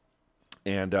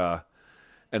 And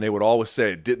they would always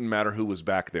say it didn't matter who was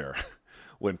back there.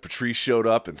 When Patrice showed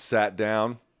up and sat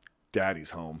down,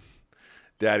 Daddy's home.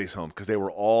 Daddy's home. Because they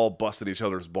were all busting each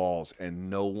other's balls. And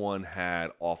no one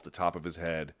had, off the top of his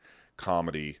head,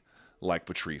 comedy like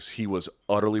Patrice. He was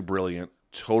utterly brilliant,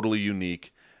 totally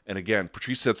unique. And again,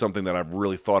 Patrice said something that I've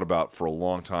really thought about for a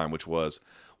long time, which was,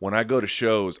 When I go to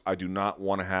shows, I do not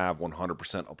want to have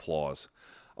 100% applause.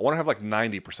 I want to have like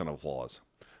 90% applause,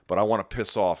 but I want to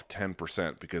piss off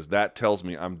 10% because that tells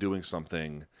me I'm doing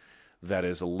something that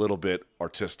is a little bit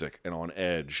artistic and on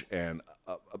edge and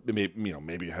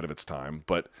maybe ahead of its time.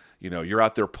 But you're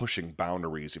out there pushing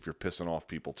boundaries if you're pissing off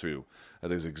people too.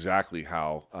 That is exactly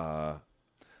how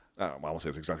I won't say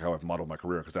it's exactly how I've modeled my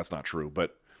career because that's not true.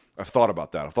 But I've thought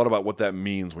about that. I've thought about what that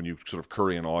means when you sort of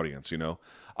curry an audience.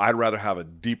 I'd rather have a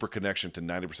deeper connection to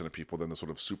 90% of people than the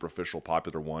sort of superficial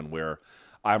popular one where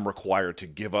I'm required to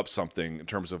give up something in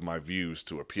terms of my views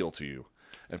to appeal to you.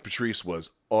 And Patrice was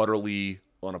utterly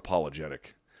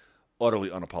unapologetic. Utterly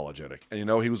unapologetic. And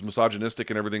he was misogynistic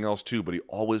and everything else too, but he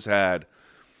always had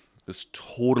this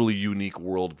totally unique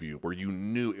worldview where you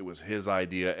knew it was his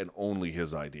idea and only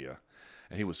his idea.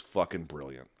 And he was fucking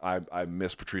brilliant. I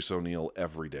miss Patrice O'Neal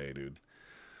every day, dude.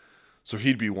 So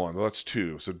he'd be one. Well, that's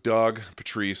two. So Doug,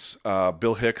 Patrice,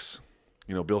 Bill Hicks.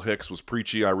 Bill Hicks was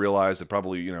preachy. I realized that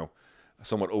probably,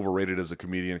 somewhat overrated as a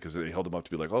comedian because they held him up to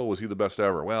be like, oh, was he the best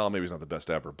ever? Well, maybe he's not the best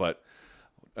ever, but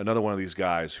another one of these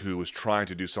guys who was trying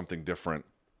to do something different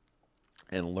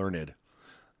and learned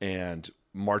and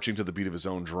marching to the beat of his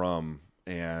own drum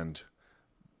and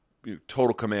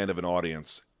total command of an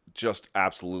audience. Just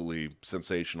absolutely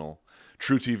sensational.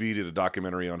 True TV did a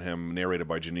documentary on him narrated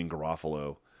by Janine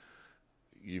Garofalo.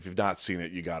 If you've not seen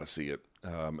it, you got to see it.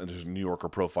 And there's a New Yorker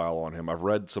profile on him. I've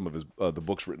read some of his the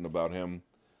books written about him.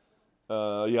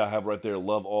 I have right there,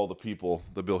 Love All the People,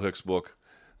 the Bill Hicks book.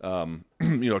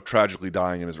 Tragically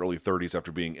dying in his early 30s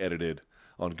after being edited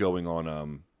on going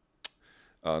on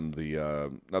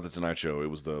the not the Tonight Show. It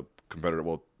was the competitor.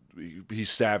 Well, he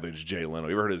savaged Jay Leno.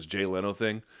 You ever heard of his Jay Leno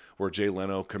thing, where Jay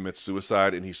Leno commits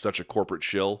suicide and he's such a corporate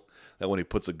shill that when he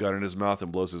puts a gun in his mouth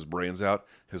and blows his brains out,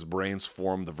 his brains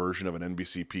form the version of an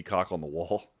NBC peacock on the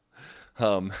wall.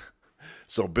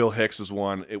 So Bill Hicks is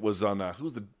one. It was on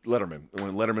who's the Letterman,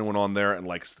 when Letterman went on there, and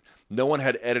like no one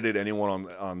had edited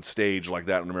anyone on stage like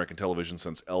that on American television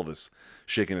since Elvis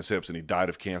shaking his hips, and he died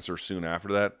of cancer soon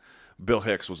after that. Bill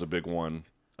Hicks was a big one.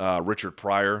 Richard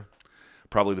Pryor,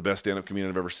 probably the best stand-up comedian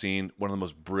I've ever seen. One of the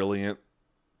most brilliant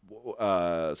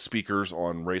speakers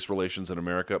on race relations in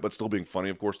America, but still being funny,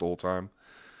 of course, the whole time.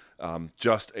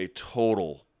 Just a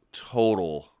total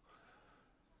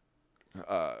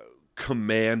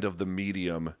command of the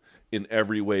medium in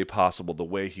every way possible. The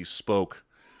way he spoke,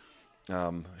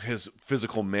 his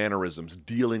physical mannerisms,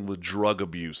 dealing with drug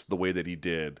abuse the way that he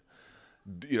did,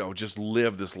 just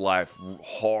lived this life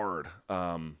hard,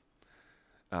 and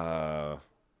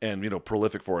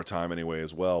prolific for a time anyway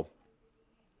as well.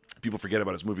 People forget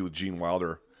about his movie with Gene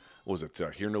Wilder. What was it?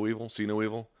 Hear No Evil, See No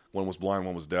Evil? One was blind,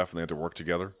 one was deaf, and they had to work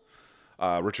together.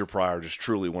 Richard Pryor, just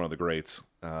truly one of the greats.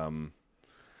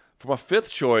 For my fifth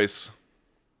choice,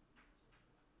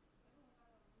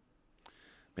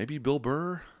 maybe Bill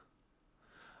Burr.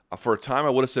 For a time,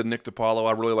 I would have said Nick DiPaolo.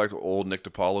 I really liked old Nick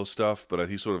DiPaolo stuff, but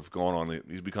he's sort of gone on.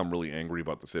 He's become really angry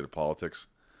about the state of politics.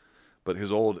 But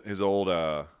his old his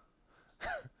old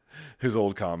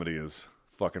comedy is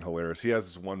fucking hilarious. He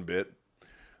has this one bit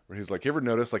where he's like, you ever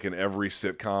notice, like in every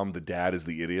sitcom, the dad is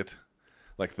the idiot?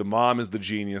 Like the mom is the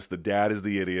genius, the dad is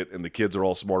the idiot, and the kids are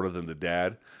all smarter than the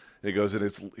dad. And he goes,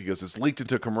 it's leaked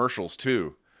into commercials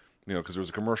too, because there was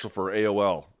a commercial for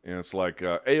AOL, and it's like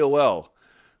AOL,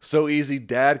 so easy,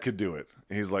 Dad could do it.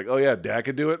 And he's like, oh yeah, Dad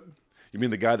could do it. You mean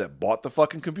the guy that bought the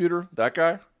fucking computer? That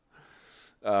guy?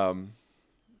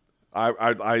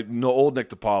 I know old Nick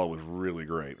DiPaolo was really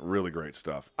great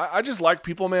stuff. I just like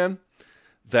people, man,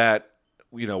 that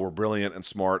were brilliant and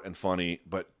smart and funny,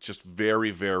 but just very,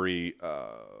 very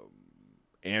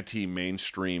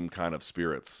anti-mainstream kind of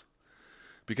spirits.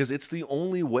 Because it's the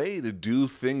only way to do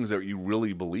things that you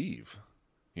really believe.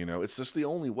 It's just the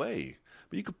only way.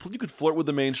 But you could flirt with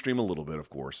the mainstream a little bit, of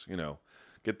course.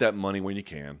 Get that money when you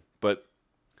can. But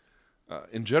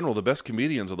in general, the best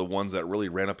comedians are the ones that really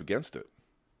ran up against it.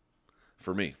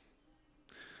 For me.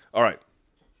 All right.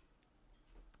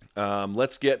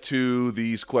 Let's get to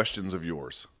these questions of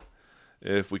yours,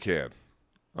 if we can.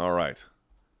 All right.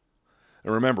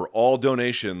 And remember, all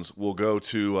donations will go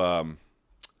to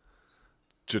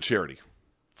charity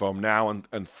from now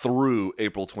and through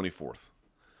April 24th.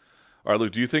 All right,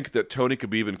 Luke, do you think that Tony,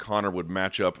 Khabib, and Conor would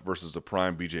match up versus the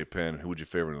prime BJ Penn? Who would you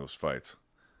favor in those fights?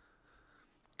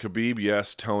 Khabib,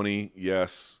 yes. Tony,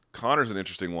 yes. Conor's an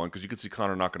interesting one because you could see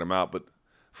Conor knocking him out, but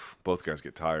both guys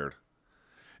get tired.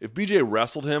 If BJ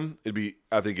wrestled him,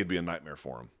 I think it'd be a nightmare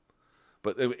for him.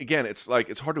 But again, it's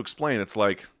hard to explain. It's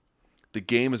like the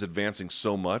game is advancing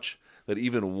so much that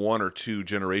even 1 or 2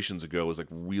 generations ago was like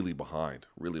really behind.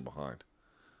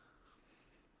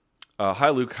 Hi,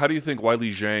 Luke. How do you think Weili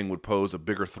Zhang would pose a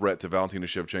bigger threat to Valentina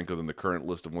Shevchenko than the current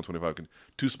list of 125?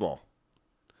 Too small.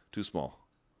 Too small.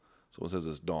 Someone says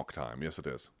it's donk time. Yes, it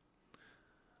is.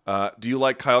 Do you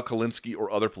like Kyle Kalinske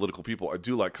or other political people? I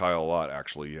do like Kyle a lot,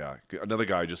 actually, yeah. Another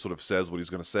guy just sort of says what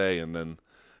he's going to say and then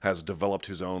has developed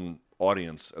his own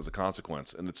audience as a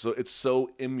consequence. And it's so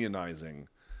immunizing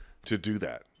to do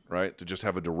that, right? To just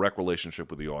have a direct relationship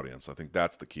with the audience. I think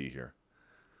that's the key here.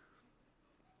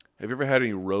 Have you ever had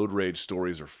any road rage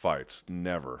stories or fights?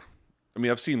 Never. I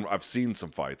mean, I've seen some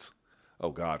fights.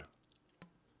 Oh God.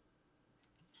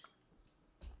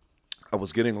 I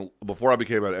was getting, before I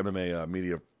became an MMA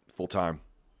media full time,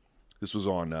 this was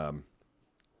on,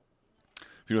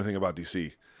 if you know anything about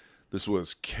DC, this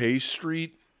was K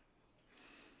Street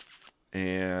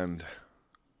and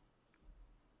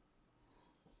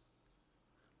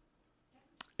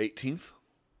 18th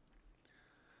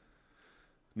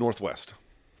Northwest.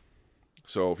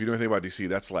 So if you know anything about DC,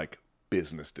 that's like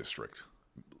business district,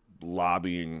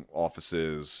 lobbying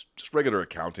offices, just regular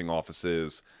accounting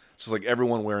offices, just like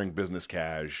everyone wearing business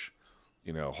cash,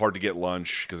 you know, hard to get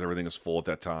lunch because everything is full at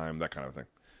that time, that kind of thing.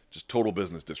 Just total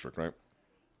business district, right?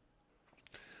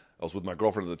 I was with my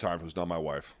girlfriend at the time, who's not my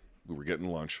wife. We were getting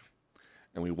lunch,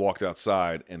 and we walked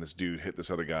outside, and this dude hit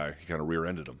this other guy. He kind of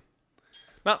rear-ended him.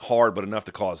 Not hard, but enough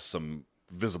to cause some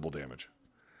visible damage.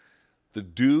 The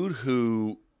dude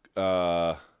who...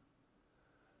 so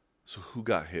who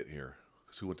got hit here?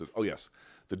 Who went to? Oh yes,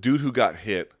 the dude who got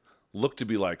hit looked to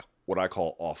be like what I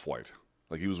call off-white.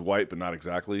 Like he was white, but not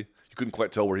exactly. You couldn't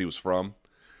quite tell where he was from.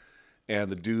 And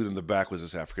the dude in the back was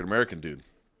this African American dude.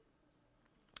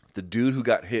 The dude who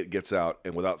got hit gets out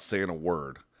and without saying a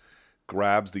word,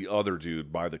 grabs the other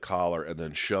dude by the collar and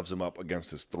then shoves him up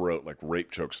against his throat like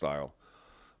rape choke style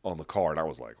on the car. And I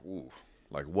was like, ooh.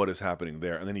 Like, what is happening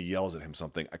there? And then he yells at him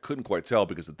something. I couldn't quite tell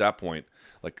because at that point,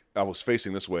 like, I was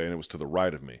facing this way and it was to the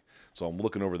right of me. So I'm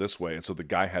looking over this way, and so the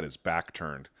guy had his back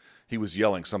turned. He was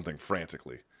yelling something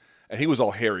frantically. And he was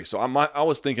all hairy. So I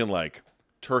was thinking, like,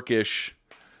 Turkish,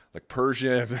 like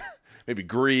Persian, maybe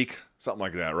Greek, something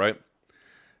like that, right?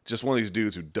 Just one of these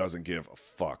dudes who doesn't give a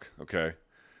fuck, okay?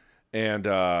 And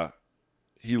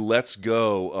he lets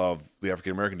go of the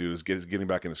African-American dude who's getting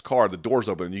back in his car. The door's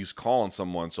open, and he's calling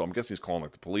someone. So I'm guessing he's calling,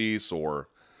 like, the police or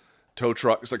tow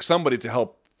truck. It's like somebody to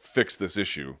help fix this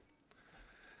issue.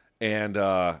 And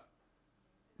the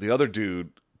other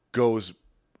dude goes,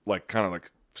 like, kind of,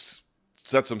 like,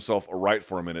 sets himself aright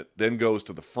for a minute, then goes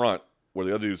to the front where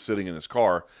the other dude's sitting in his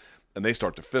car, and they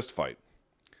start to fist fight.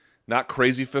 Not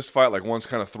crazy fist fight, like one's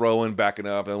kind of throwing, backing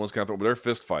up, and one's kind of throwing, but they're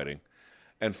fist fighting.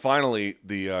 And finally,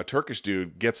 the Turkish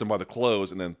dude gets him by the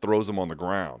clothes and then throws him on the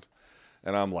ground.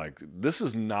 And I'm like, this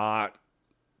is not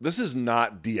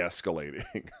de-escalating.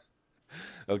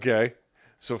 Okay?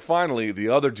 So finally, the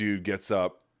other dude gets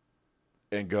up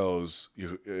and goes,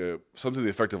 something to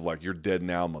the effect of like, you're dead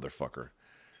now, motherfucker.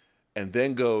 And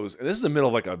then goes, and this is the middle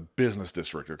of like a business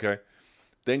district, okay?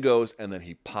 Then goes, and then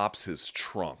he pops his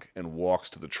trunk and walks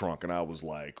to the trunk. And I was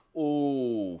like,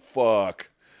 oh,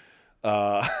 fuck.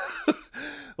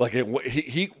 Like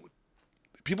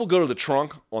people go to the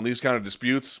trunk on these kind of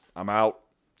disputes. I'm out.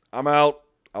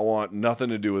 I want nothing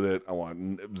to do with it.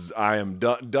 I am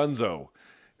donezo.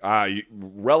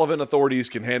 Relevant authorities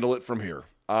can handle it from here.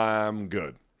 I'm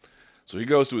good. So he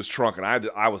goes to his trunk, and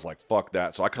I was like, fuck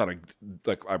that. So I kind of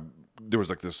like there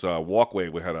was like this walkway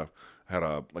we had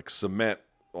a like cement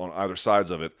on either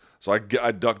sides of it. So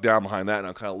I ducked down behind that, and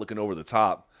I'm kind of looking over the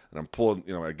top. And I'm pulling,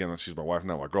 you know, again, she's my wife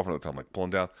now, my girlfriend at the time, like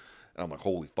pulling down. And I'm like,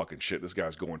 holy fucking shit, this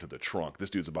guy's going to the trunk. This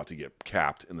dude's about to get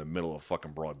capped in the middle of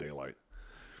fucking broad daylight.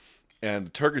 And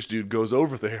the Turkish dude goes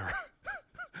over there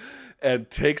and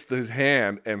takes his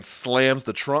hand and slams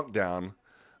the trunk down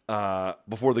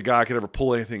before the guy could ever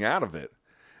pull anything out of it.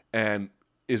 And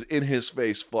is in his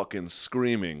face fucking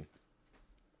screaming.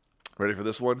 Ready for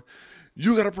this one?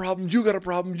 You got a problem, you got a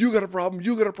problem, you got a problem,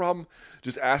 you got a problem.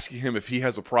 Just asking him if he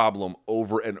has a problem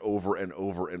over and over and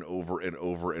over and over and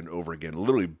over and over again.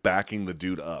 Literally backing the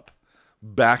dude up.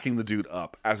 Backing the dude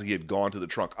up as he had gone to the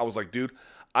trunk. I was like, dude,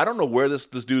 I don't know where this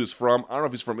dude is from. I don't know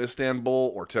if he's from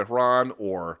Istanbul or Tehran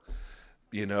or,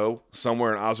 you know,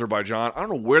 somewhere in Azerbaijan. I don't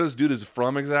know where this dude is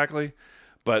from exactly.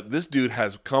 But this dude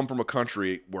has come from a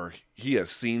country where he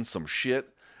has seen some shit.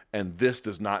 And this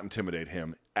does not intimidate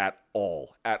him at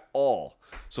all. At all.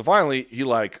 So finally, he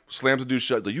like slams the dude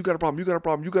shut. Like, you got a problem, you got a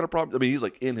problem, you got a problem. I mean, he's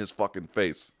like in his fucking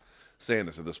face saying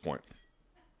this at this point.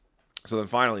 So then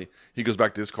finally, he goes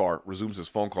back to his car, resumes his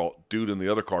phone call. Dude in the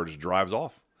other car just drives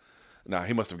off. Now,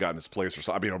 he must have gotten his place or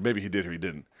something. I mean, or maybe he did or he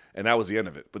didn't. And that was the end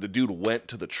of it. But the dude went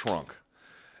to the trunk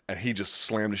and he just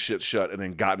slammed his shit shut and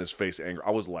then got in his face anger.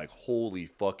 I was like, holy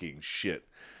fucking shit.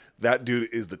 That dude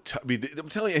is I'm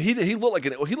telling you, he looked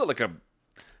like a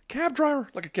cab driver, He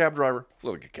looked like a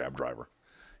cab driver.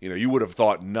 You know, you would have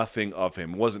thought nothing of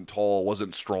him. Wasn't tall,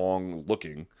 wasn't strong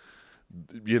looking.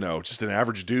 You know, just an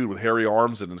average dude with hairy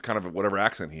arms and kind of whatever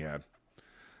accent he had.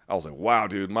 I was like, wow,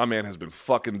 dude, my man has been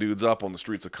fucking dudes up on the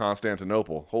streets of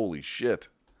Constantinople. Holy shit.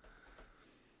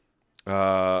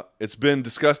 It's been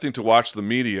disgusting to watch the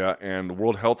media and the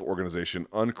World Health Organization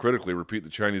uncritically repeat the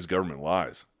Chinese government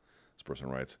lies. This person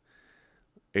writes,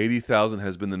 80,000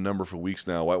 has been the number for weeks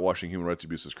now. Whitewashing human rights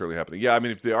abuse is currently happening. Yeah, I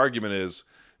mean, if the argument is,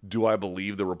 do I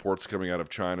believe the reports coming out of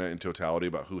China in totality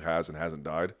about who has and hasn't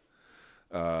died?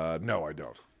 No, I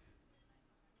don't.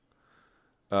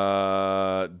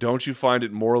 Don't you find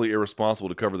it morally irresponsible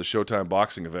to cover the Showtime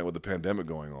boxing event with the pandemic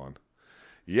going on?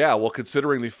 Yeah, well,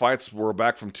 considering the fights were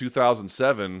back from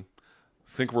 2007,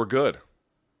 think we're good.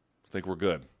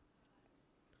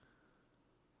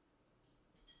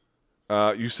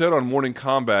 You said on Morning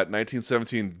Combat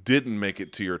 1917 didn't make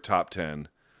it to your top 10.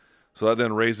 So that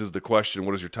then raises the question,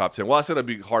 what is your top 10? Well, I said I'd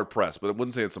be hard-pressed, but I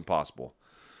wouldn't say it's impossible.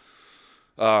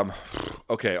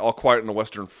 Okay, All Quiet on the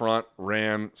Western Front,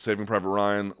 Ran, Saving Private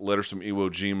Ryan, Letters from Iwo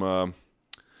Jima,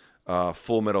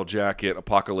 Full Metal Jacket,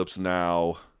 Apocalypse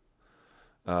Now.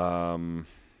 That's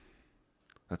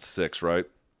 6, right?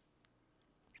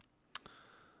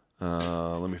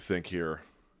 Let me think here.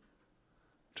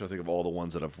 I'm trying to think of all the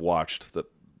ones that I've watched that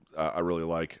I really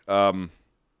like. Full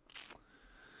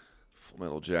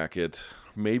Metal Jacket.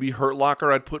 Maybe Hurt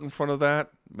Locker I'd put in front of that.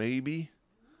 Maybe.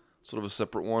 Sort of a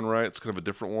separate one, right? It's kind of a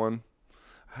different one.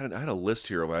 I had a list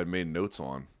here that I made notes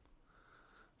on.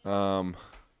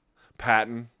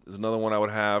 Patton is another one I would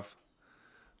have.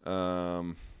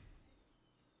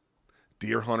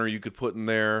 Deer Hunter you could put in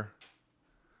there.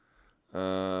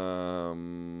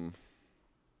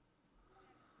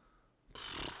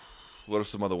 What are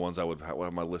some other ones I would have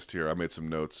on my list here? I made some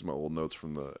notes, my old notes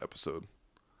from the episode.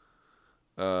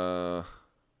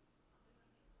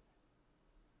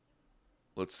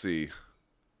 Let's see.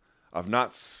 I've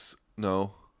not...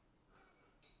 No.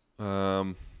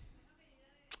 Let's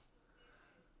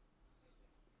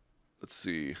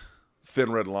see.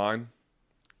 Thin Red Line.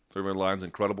 Thin Red Line's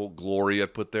incredible. Glory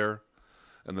I'd put there.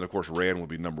 And then, of course, Ran would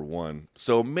be number 1.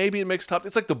 So maybe it makes top...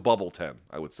 It's like the bubble 10,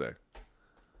 I would say.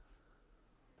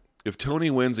 If Tony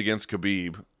wins against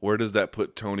Khabib, where does that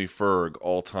put Tony Ferg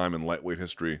all-time in lightweight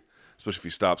history? Especially if he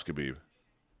stops Khabib.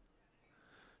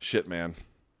 Shit, man.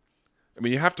 I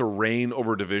mean, you have to reign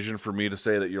over division for me to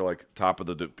say that you're, like, top of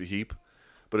the heap.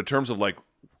 But in terms of, like,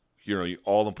 you know,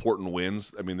 all-important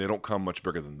wins, I mean, they don't come much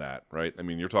bigger than that, right? I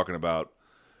mean, you're talking about...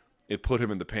 It put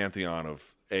him in the pantheon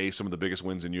of, A, some of the biggest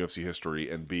wins in UFC history,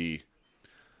 and B,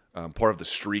 part of the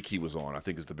streak he was on, I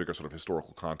think, is the bigger sort of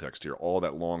historical context here. All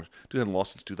that long... Dude hadn't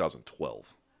lost since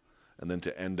 2012. And then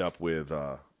to end up with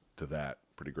to that,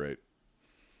 pretty great.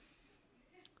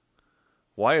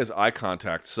 Why is eye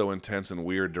contact so intense and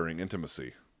weird during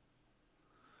intimacy?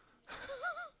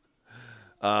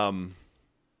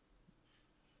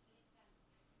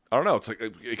 I don't know. It's like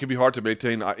it can be hard to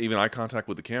maintain even eye contact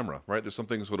with the camera, right? There's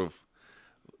something sort of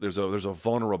there's a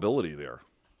vulnerability there.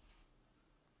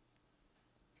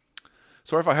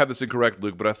 Sorry if I have this incorrect,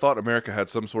 Luke, but I thought America had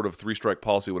some sort of 3-strike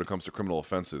policy when it comes to criminal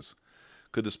offenses.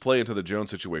 Could this play into the Jones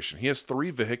situation? He has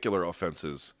 3 vehicular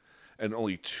offenses and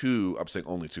only 2. I'm saying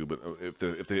only 2, but if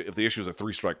the issue is a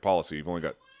 3-strike policy, you've only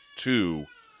got 2.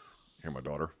 Hear my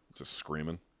daughter just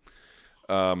screaming.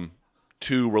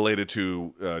 2 related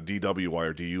to DWI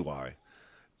or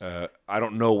DUI. I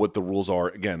don't know what the rules are.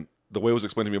 Again, the way it was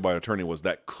explained to me by an attorney was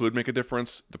that could make a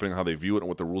difference depending on how they view it and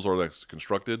what the rules are that's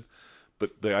constructed.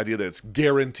 But the idea that it's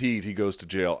guaranteed he goes to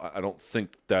jail, I don't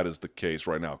think that is the case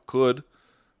right now. Could,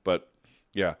 but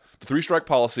yeah. The 3-strike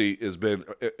policy has been,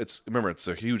 remember, it's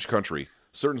a huge country.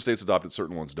 Certain states adopt it,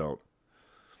 certain ones don't.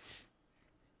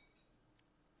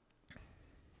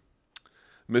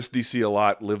 Miss DC a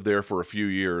lot, lived there for a few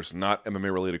years. Not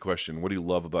MMA related question. What do you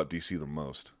love about DC the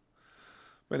most?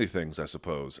 Many things, I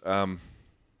suppose. You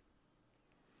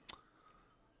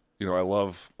know, I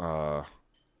love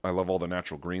all the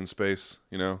natural green space.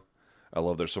 You know, I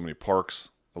love there's so many parks.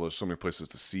 I love so many places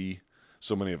to see.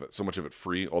 So much of it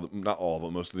free. Not all,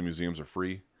 but most of the museums are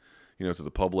free. You know, to the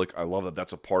public. I love that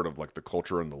that's a part of like the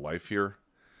culture and the life here.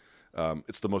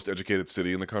 It's the most educated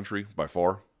city in the country by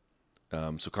far.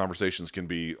 So conversations can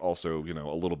be also, you know,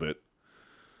 a little bit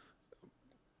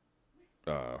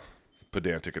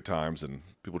pedantic at times, and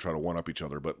people try to one-up each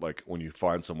other. But like when you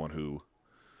find someone who,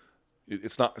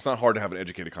 it's not hard to have an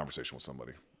educated conversation with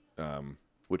somebody,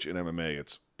 which in MMA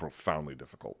it's profoundly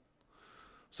difficult.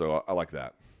 So I like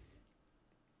that.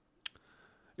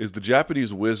 Is the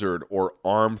Japanese wizard or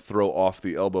arm throw off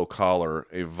the elbow collar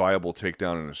a viable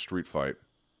takedown in a street fight?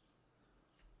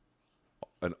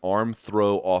 An arm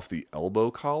throw off the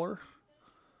elbow collar?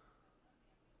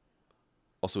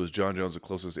 Also, is Jon Jones the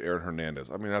closest to Aaron Hernandez?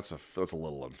 I mean, that's a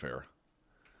little unfair.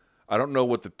 I don't know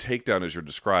what the takedown is you're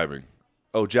describing.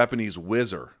 Oh, Japanese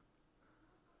whizzer.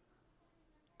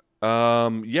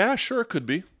 Yeah, sure, it could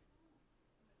be.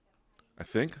 I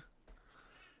think.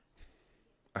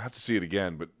 I have to see it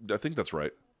again, but I think that's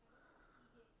right.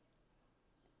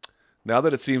 Now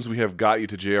that it seems we have got you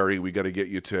to JRE, we got to get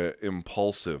you to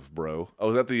Impulsive, bro. Oh,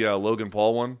 is that the Logan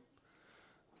Paul one?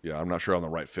 Yeah, I'm not sure I'm the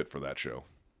right fit for that show.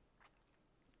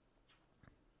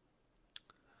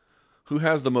 Who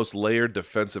has the most layered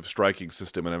defensive striking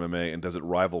system in MMA, and does it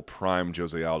rival prime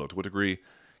Jose Aldo? To what degree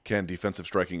can defensive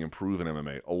striking improve in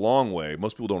MMA? A long way.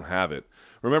 Most people don't have it.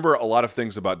 Remember, a lot of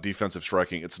things about defensive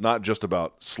striking, it's not just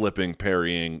about slipping,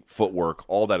 parrying, footwork.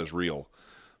 All that is real.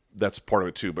 That's part of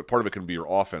it too, but part of it can be your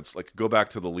offense. Like, go back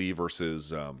to the Lee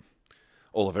versus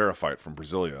Oliveira fight from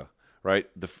Brasilia, right?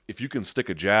 If you can stick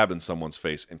a jab in someone's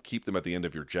face and keep them at the end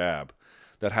of your jab,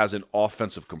 that has an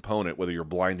offensive component, whether you're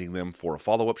blinding them for a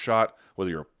follow-up shot,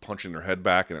 whether you're punching their head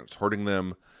back and it's hurting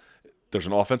them. There's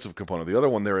an offensive component. The other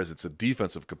one there is it's a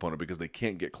defensive component because they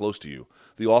can't get close to you.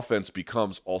 The offense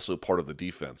becomes also part of the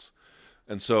defense.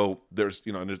 And so there's,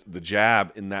 the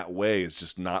jab in that way is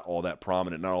just not all that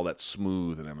prominent, not all that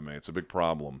smooth in MMA. It's a big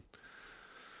problem.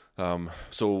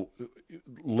 So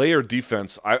layered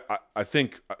defense, I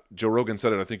think Joe Rogan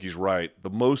said it, I think he's right. The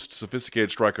most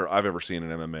sophisticated striker I've ever seen in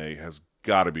MMA has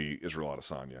got to be Israel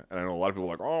Adesanya. And I know a lot of people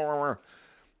are like, oh,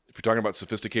 if you're talking about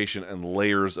sophistication and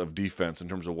layers of defense in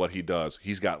terms of what he does,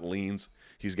 he's got leans,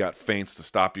 he's got feints to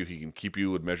stop you, he can keep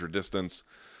you at measured distance,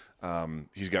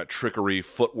 he's got trickery,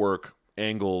 footwork,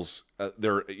 angles,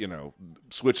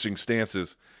 switching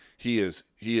stances.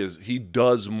 He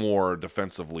does more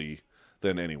defensively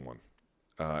than anyone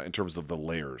in terms of the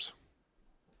layers.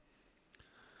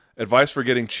 Advice for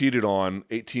getting cheated on,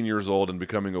 18 years old and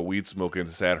becoming a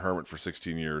weed-smoking sad hermit for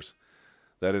 16 years.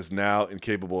 That is now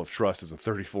incapable of trust as a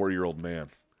 34-year-old man.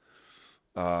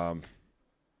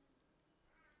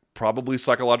 Probably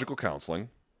psychological counseling,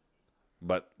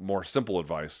 but more simple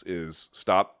advice is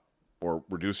stop or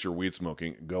reduce your weed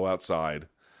smoking, go outside,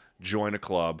 join a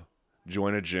club,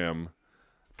 join a gym,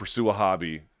 pursue a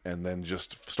hobby, and then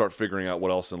just start figuring out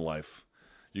what else in life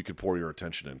you could pour your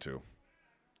attention into.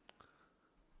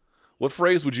 What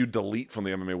phrase would you delete from the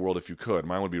MMA world if you could?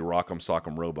 Mine would be rock'em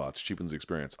sock'em robots. Cheapens the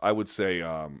experience. I would say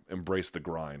embrace the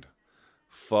grind.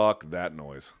 Fuck that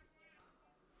noise.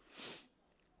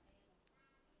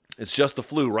 It's just the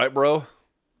flu, right, bro?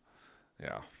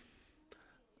 Yeah.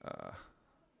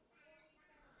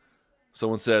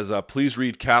 Someone says, please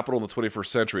read Capital in the 21st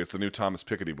Century. It's the new Thomas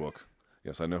Piketty book.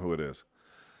 Yes, I know who it is.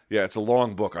 Yeah, it's a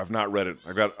long book. I've not read it.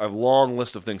 I've got a long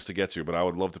list of things to get to, but I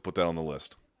would love to put that on the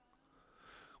list.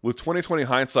 With 2020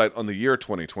 hindsight on the year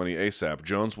 2020 ASAP,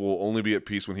 Jones will only be at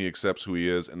peace when he accepts who he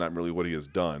is and not merely what he has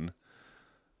done.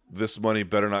 This money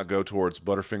better not go towards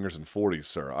Butterfingers and 40s,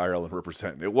 sir. Ireland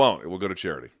represent. It won't. It will go to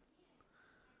charity.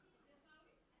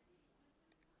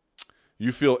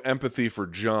 You feel empathy for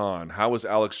John. How is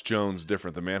Alex Jones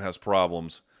different? The man has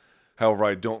problems. However,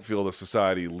 I don't feel the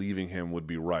society leaving him would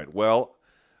be right. Well,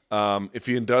 if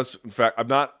he does, in fact,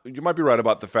 you might be right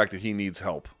about the fact that he needs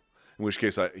help, in which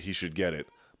case he should get it.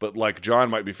 But like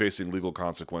John might be facing legal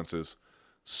consequences,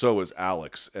 so is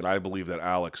Alex. And I believe that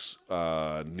Alex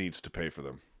needs to pay for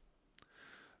them.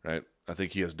 Right? I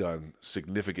think he has done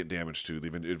significant damage to the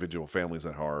individual families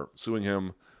that are suing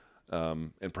him,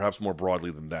 and perhaps more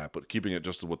broadly than that. But keeping it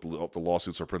just to what the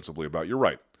lawsuits are principally about, you're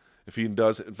right. If he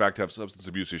does, in fact, have substance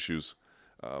abuse issues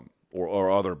or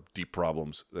other deep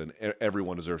problems, then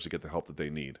everyone deserves to get the help that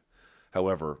they need.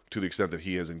 However, to the extent that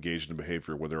he has engaged in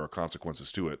behavior where there are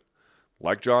consequences to it,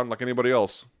 like John, like anybody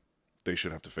else, they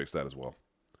should have to face that as well.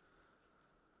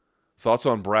 Thoughts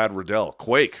on Brad Riddell?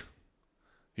 Quake.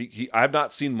 I've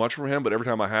not seen much from him, but every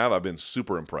time I have, I've been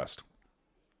super impressed.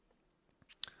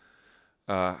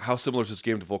 How similar is this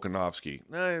game to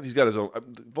Volkanovski? He's got his own.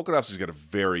 Volkanovski's got a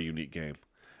very unique game.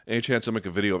 Any chance I'll make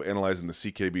a video of analyzing the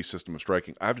CKB system of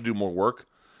striking? I have to do more work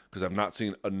because I've not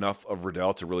seen enough of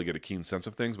Riddell to really get a keen sense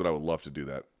of things, but I would love to do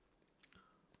that.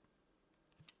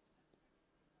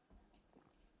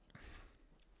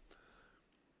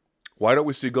 Why don't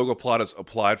we see gogoplata's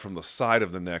applied from the side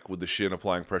of the neck with the shin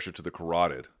applying pressure to the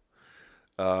carotid?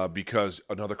 Because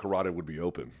another carotid would be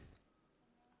open.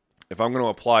 If I'm going to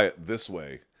apply it this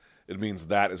way, it means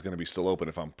that is going to be still open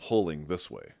if I'm pulling this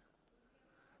way.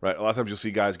 right? A lot of times you'll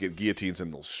see guys get guillotines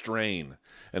and they'll strain,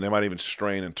 and they might even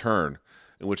strain and turn,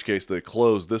 in which case they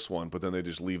close this one, but then they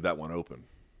just leave that one open.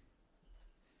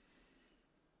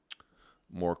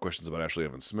 More questions about Ashley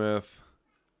Evans Smith.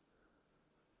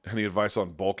 Any advice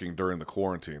on bulking during the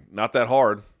quarantine? Not that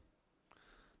hard.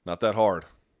 Not that hard.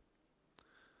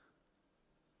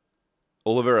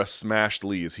 Oliveira smashed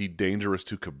Lee. Is he dangerous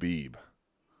to Khabib?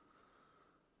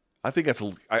 I think that's...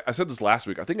 I said this last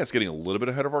week. I think that's getting a little bit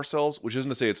ahead of ourselves, which isn't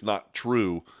to say it's not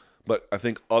true, but I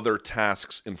think other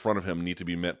tasks in front of him need to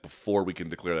be met before we can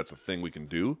declare that's a thing we can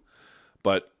do.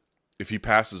 But if he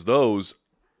passes those,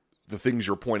 the things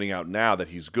you're pointing out now that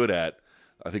he's good at,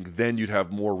 I think then you'd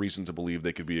have more reason to believe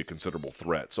they could be a considerable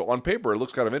threat. So on paper, it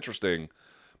looks kind of interesting,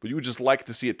 but you would just like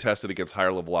to see it tested against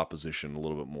higher level opposition a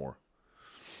little bit more.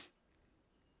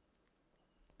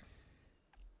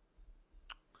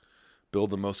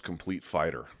 Build the most complete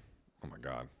fighter. Oh my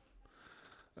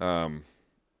God.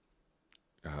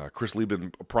 Chris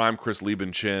Lieben, prime Chris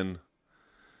Lieben chin.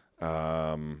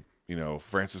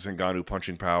 Francis Ngannou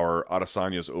punching power.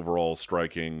 Adesanya's overall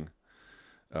striking.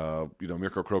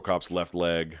 Mirko Cro Cop's left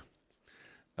leg.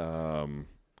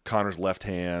 Connor's left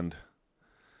hand.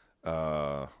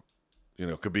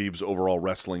 Khabib's overall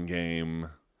wrestling game.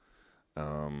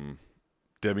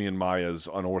 Demian Maia's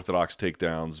unorthodox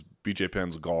takedowns. BJ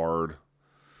Penn's guard.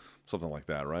 Something like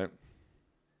that, right?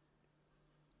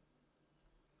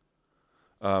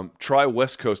 Try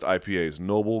West Coast IPAs.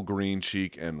 Noble, Green,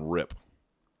 Cheek, and Rip.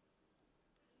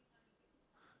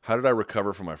 How did I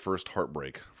recover from my first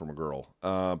heartbreak from a girl?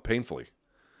 Painfully.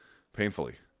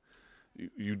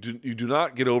 You do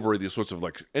not get over these sorts of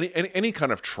like any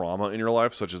kind of trauma in your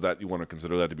life, such as that you want to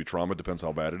consider that to be trauma. Depends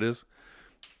how bad it is.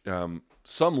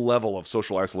 Some level of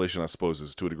social isolation, I suppose,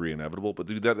 is to a degree inevitable. But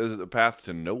dude, that is a path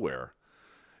to nowhere.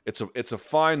 It's a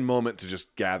fine moment to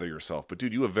just gather yourself, but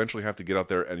dude, you eventually have to get out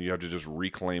there and you have to just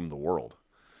reclaim the world.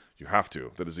 You have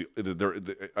to. That is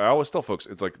I always tell folks,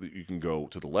 it's like you can go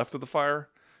to the left of the fire,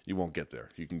 you won't get there.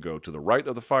 You can go to the right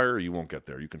of the fire, you won't get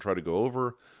there. You can try to go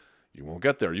over, you won't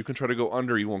get there. You can try to go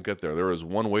under, you won't get there. There is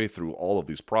one way through all of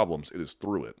these problems. It is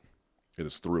through it. It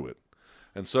is through it.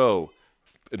 And so,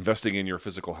 investing in your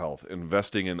physical health,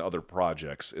 investing in other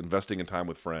projects, investing in time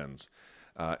with friends,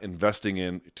 investing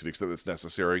in, to the extent that's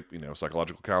necessary,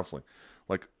 psychological counseling.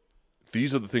 Like,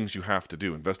 these are the things you have to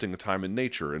do. Investing the time in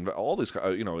nature, and all these,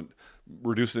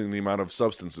 reducing the amount of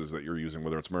substances that you're using,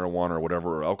 whether it's marijuana or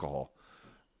whatever, or alcohol.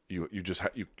 You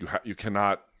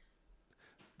cannot.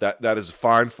 That is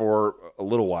fine for a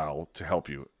little while to help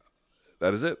you.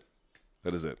 That is it.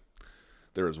 That is it.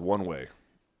 There is one way,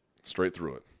 straight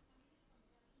through it.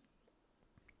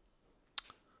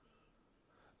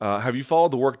 Have you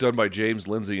followed the work done by James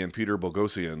Lindsay and Peter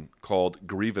Boghossian called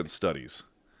Grievance Studies?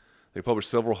 They published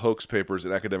several hoax papers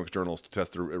in academic journals to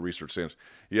test their research standards.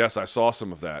 Yes, I saw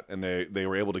some of that, and they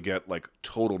were able to get like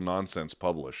total nonsense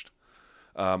published.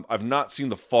 I've not seen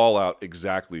the fallout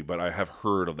exactly, but I have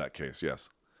heard of that case, yes.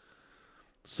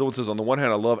 Someone says, on the one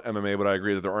hand, I love MMA, but I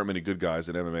agree that there aren't many good guys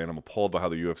in MMA, and I'm appalled by how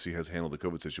the UFC has handled the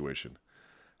COVID situation.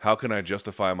 How can I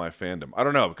justify my fandom? I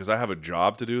don't know, because I have a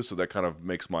job to do, so that kind of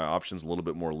makes my options a little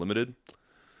bit more limited.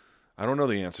 I don't know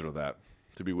the answer to that.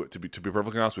 To be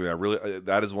perfectly honest with you,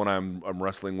 that is one I'm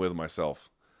wrestling with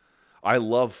myself. I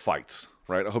love fights,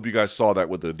 right? I hope you guys saw that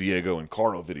with the Diego and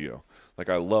Caro video. Like,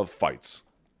 I love fights,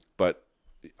 but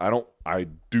I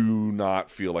do not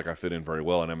feel like I fit in very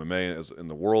well in MMA as in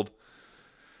the world,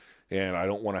 and I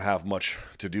don't want to have much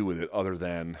to do with it other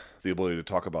than the ability to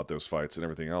talk about those fights and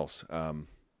everything else. And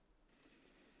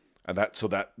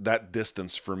that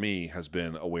distance for me has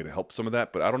been a way to help some of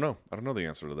that, but I don't know. I don't know the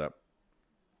answer to that.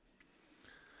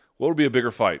 What would be a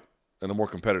bigger fight and a more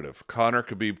competitive? Conor,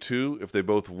 Khabib 2 if they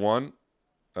both won,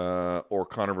 or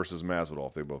Conor versus Masvidal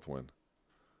if they both win?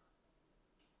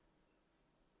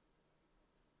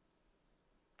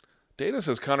 Dana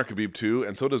says Conor, Khabib 2,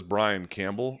 and so does Brian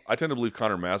Campbell. I tend to believe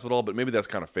Conor, Masvidal, but maybe that's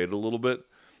kind of faded a little bit.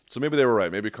 So maybe they were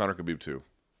right. Maybe Conor, Khabib 2.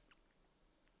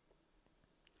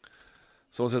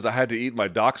 Someone says, I had to eat my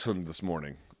dachshund this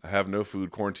morning. I have no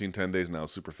food. Quarantine 10 days now.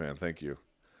 Super fan. Thank you.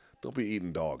 Don't be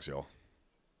eating dogs, y'all.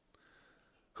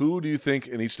 Who do you think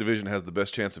in each division has the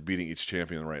best chance of beating each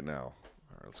champion right now?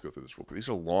 All right, let's go through this real quick. These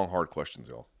are long, hard questions,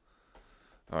 y'all.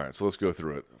 All right, so let's go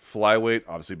through it. Flyweight,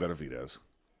 obviously Benavidez.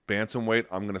 Bantamweight,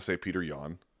 I'm going to say Peter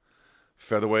Yan.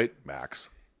 Featherweight, Max.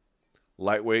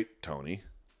 Lightweight, Tony.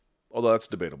 Although that's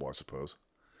debatable, I suppose.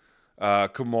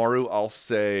 Kamaru, I'll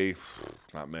say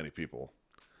not many people.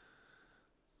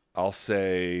 I'll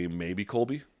say maybe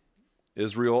Colby.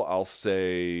 Israel, I'll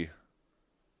say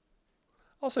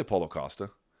Paulo Costa.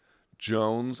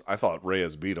 Jones, I thought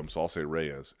Reyes beat him, so I'll say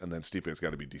Reyes. And then Stipe's got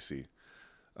to be DC.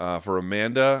 For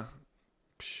Amanda,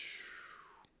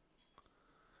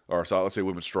 or so let's say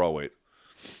women's strawweight.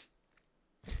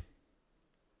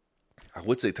 I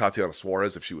would say Tatiana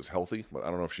Suarez if she was healthy, but I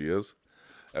don't know if she is.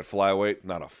 At flyweight,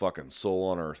 not a fucking soul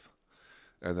on earth.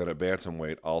 And then at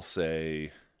bantamweight, I'll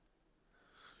say...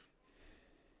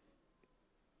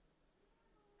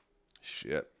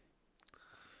 Shit.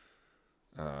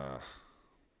 None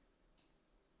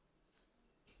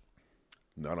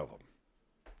of them.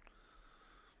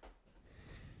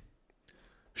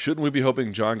 Shouldn't we be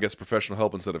hoping Jon gets professional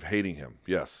help instead of hating him?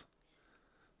 Yes.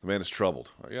 The man is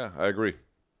troubled. Yeah, I agree.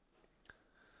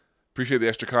 Appreciate the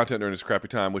extra content during this crappy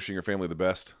time. Wishing your family the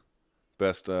best.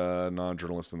 Best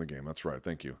non-journalist in the game. That's right.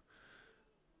 Thank you.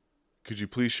 Could you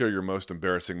please share your most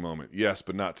embarrassing moment? Yes,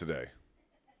 but not today.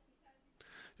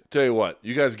 Tell you what,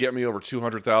 you guys get me over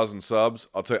 200,000 subs.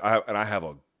 I'll tell you, I have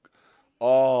a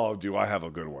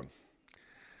good one.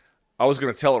 I was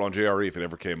going to tell it on JRE if it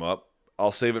ever came up.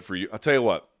 I'll save it for you. I'll tell you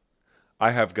what,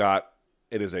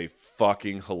 it is a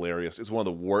fucking hilarious. It's one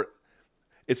of the worst.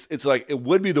 It's like, it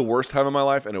would be the worst time of my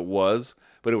life, and it was,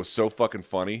 but it was so fucking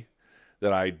funny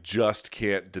that I just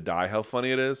can't deny how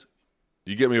funny it is.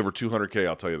 You get me over 200K,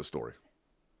 I'll tell you the story.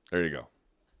 There you go.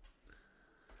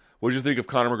 What did you think of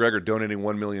Conor McGregor donating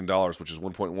 $1 million, which is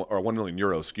 1 million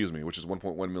euros, excuse me, which is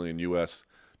 1.1 million US,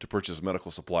 to purchase medical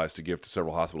supplies to give to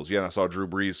several hospitals? Yeah, and I saw Drew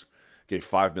Brees gave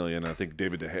 $5 million, and I think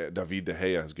David De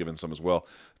Gea has given some as well.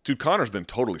 Dude, Conor's been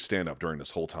totally stand-up during this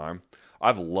whole time.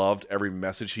 I've loved every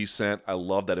message he sent. I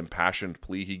love that impassioned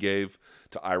plea he gave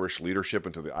to Irish leadership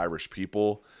and to the Irish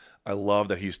people. I love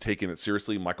that he's taking it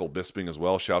seriously. Michael Bisping as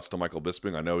well. Shouts to Michael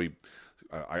Bisping. I know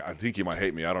I think he might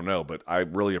hate me. I don't know, but I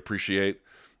really appreciate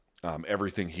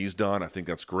everything he's done. I think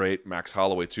that's great. Max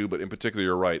Holloway too, but in particular,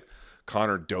 you're right.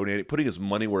 Conor donating, putting his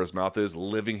money where his mouth is,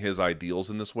 living his ideals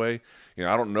in this way. You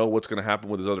know, I don't know what's going to happen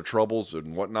with his other troubles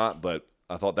and whatnot, but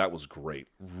I thought that was great.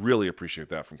 Really appreciate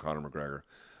that from Conor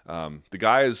McGregor. The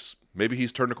guy is, maybe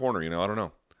he's turned a corner, you know, I don't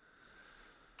know.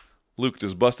 Luke,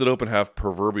 does Busted Open have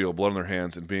proverbial blood on their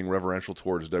hands and being reverential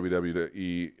towards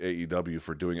WWE, AEW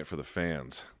for doing it for the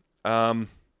fans? That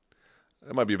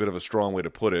might be a bit of a strong way to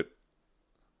put it.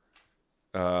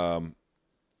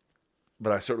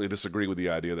 But I certainly disagree with the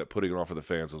idea that putting it on for the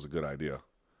fans is a good idea.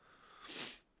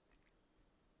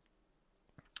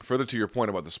 Further to your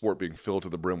point about the sport being filled to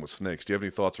the brim with snakes, do you have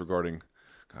any thoughts regarding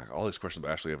all these questions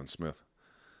about Ashley Evans Smith?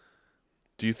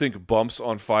 Do you think bumps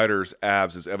on fighters'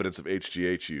 abs is evidence of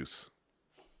HGH use?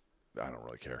 I don't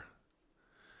really care.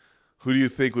 Who do you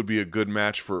think would be a good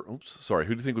match for... Who do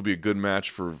you think would be a good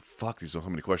match for... Fuck, these are so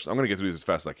many questions. I'm going to get through these as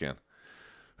fast as I can.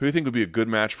 Who do you think would be a good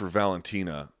match for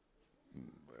Valentina?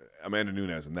 Amanda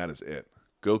Nunes, and that is it.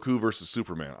 Goku versus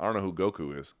Superman. I don't know who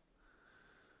Goku is.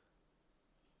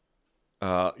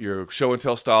 Your show and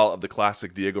tell style of the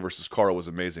classic Diego versus Caro was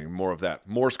amazing. More of that.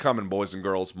 More's coming, boys and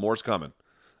girls. More's coming.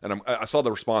 And I saw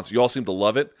the response. You all seem to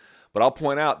love it. But I'll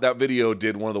point out that video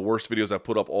did one of the worst videos I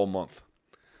put up all month.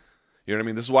 You know what I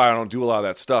mean? This is why I don't do a lot of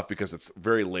that stuff, because it's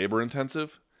very labor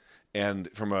intensive. And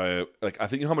from I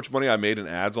think you know how much money I made in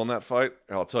ads on that fight?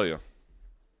 I'll tell you.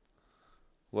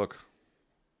 Look.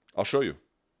 I'll show you.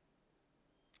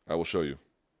 I will show you.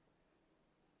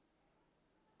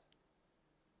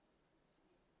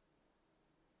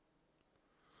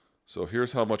 So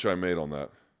here's how much I made on that.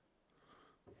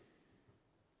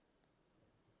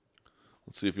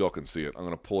 Let's see if y'all can see it. I'm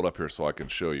going to pull it up here so I can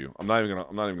show you. I'm not even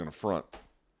going to front.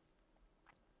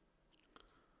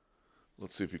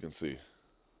 Let's see if you can see.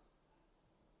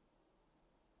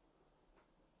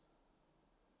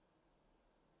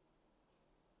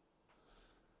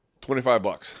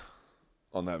 $25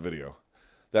 on that video.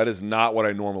 That is not what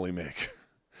I normally make.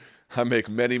 I make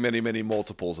many, many, many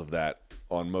multiples of that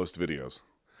on most videos.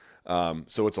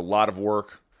 So it's a lot of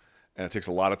work, and it takes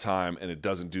a lot of time, and it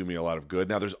doesn't do me a lot of good.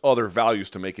 Now, there's other values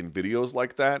to making videos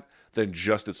like that than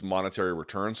just its monetary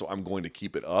return, so I'm going to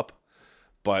keep it up.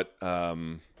 But,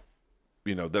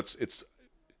 you know,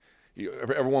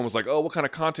 everyone was like, oh, what kind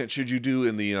of content should you do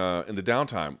in the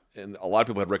downtime? And a lot of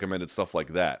people had recommended stuff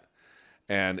like that.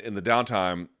 And in the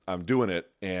downtime, I'm doing it,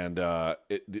 and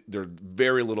there's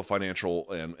very little financial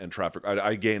and traffic.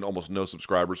 I gained almost no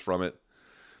subscribers from it.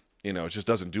 You know, it just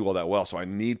doesn't do all that well. So I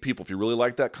need people. If you really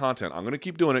like that content, I'm going to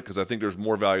keep doing it because I think there's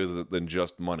more value than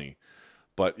just money.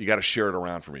 But you got to share it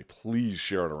around for me. Please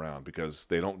share it around because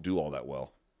they don't do all that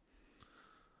well.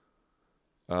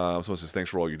 Someone says,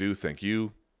 thanks for all you do. Thank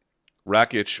you.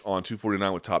 Rakic on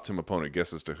 249 with top 10 opponent.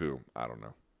 Guess as to who? I don't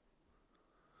know.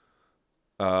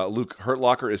 Luke, Hurt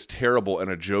Locker is terrible and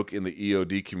a joke in the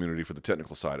EOD community for the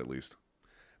technical side, at least.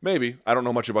 Maybe. I don't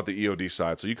know much about the EOD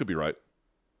side, so you could be right.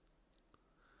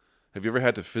 Have you ever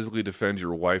had to physically defend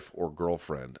your wife or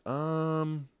girlfriend?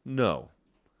 No.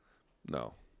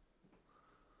 No.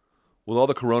 With all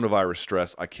the coronavirus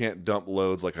stress, I can't dump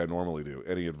loads like I normally do.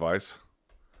 Any advice?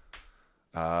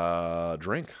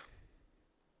 Drink.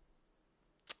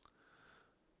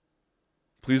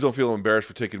 Please don't feel embarrassed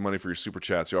for taking money for your super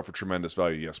chats. You offer tremendous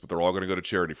value, yes, but they're all going to go to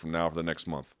charity from now for the next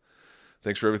month.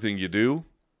 Thanks for everything you do,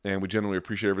 and we genuinely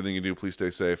appreciate everything you do. Please stay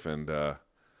safe, and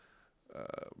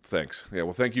thanks. Yeah,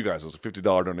 well, thank you guys. It was a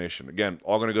 $50 donation. Again,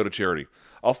 all going to go to charity.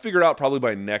 I'll figure out probably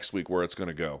by next week where it's going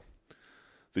to go.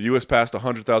 The U.S. passed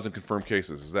 100,000 confirmed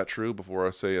cases. Is that true? Before I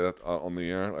say that on the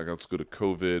air, let's go to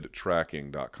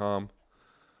covidtracking.com.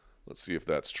 Let's see if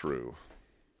that's true.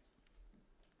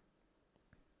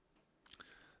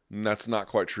 And that's not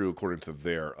quite true according to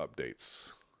their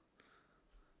updates.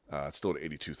 It's still at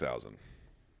 82,000. When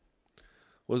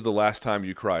was the last time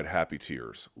you cried happy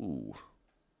tears? Ooh,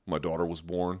 my daughter was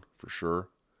born, for sure.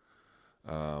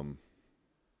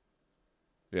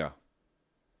 Yeah.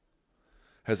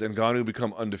 Has Ngannou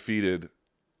become undefeated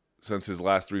since his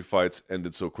last 3 fights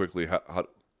ended so quickly? How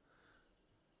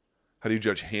do you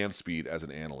judge hand speed as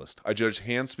an analyst? I judge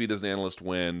hand speed as an analyst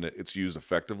when it's used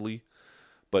effectively.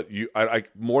 But I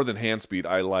more than hand speed,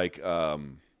 I like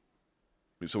someone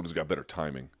who's got better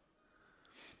timing.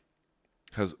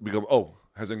 Has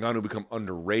Ngannou become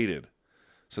underrated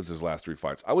since his last 3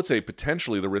 fights? I would say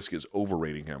potentially the risk is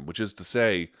overrating him, which is to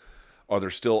say, are there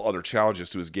still other challenges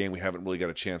to his game we haven't really got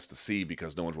a chance to see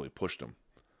because no one's really pushed him?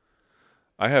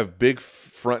 I have big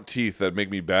front teeth that make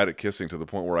me bad at kissing to the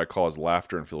point where I cause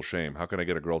laughter and feel shame. How can I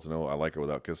get a girl to know I like her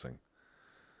without kissing?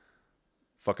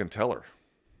 Fucking tell her.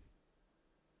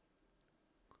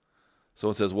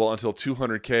 Someone says, well, until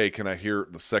 200K, can I hear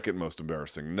the second most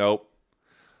embarrassing? Nope.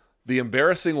 The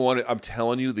embarrassing one, I'm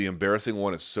telling you, the embarrassing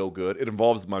one is so good. It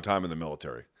involves my time in the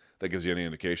military. That gives you any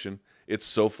indication. It's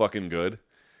so fucking good.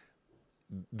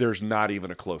 There's not even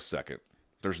a close second.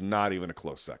 There's not even a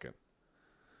close second.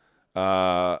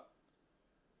 I'm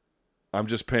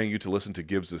just paying you to listen to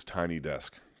Gibbs's tiny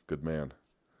desk. Good man.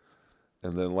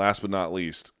 And then last but not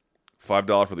least,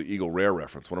 $5 for the Eagle Rare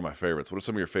reference. One of my favorites. What are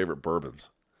some of your favorite bourbons?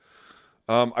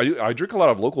 I drink a lot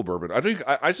of local bourbon.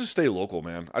 I just stay local,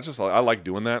 man. I like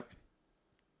doing that.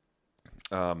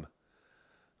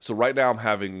 So right now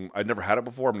I'd never had it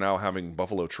before. I'm now having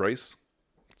Buffalo Trace.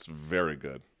 It's very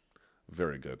good.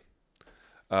 Very good.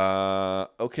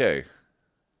 Okay.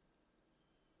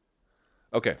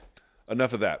 Okay.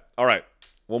 Enough of that. All right.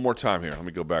 One more time here. Let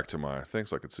me go back to my thing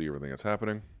so I can see everything that's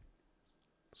happening.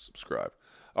 Subscribe.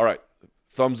 All right.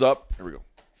 Thumbs up. Here we go.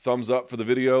 Thumbs up for the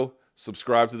video.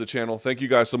 Subscribe to the channel. Thank you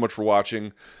guys so much for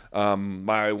watching.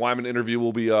 My Wyman interview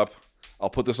will be up. I'll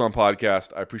put this on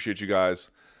podcast. I appreciate you guys.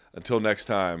 Until next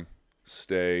time,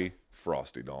 stay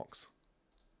frosty donks.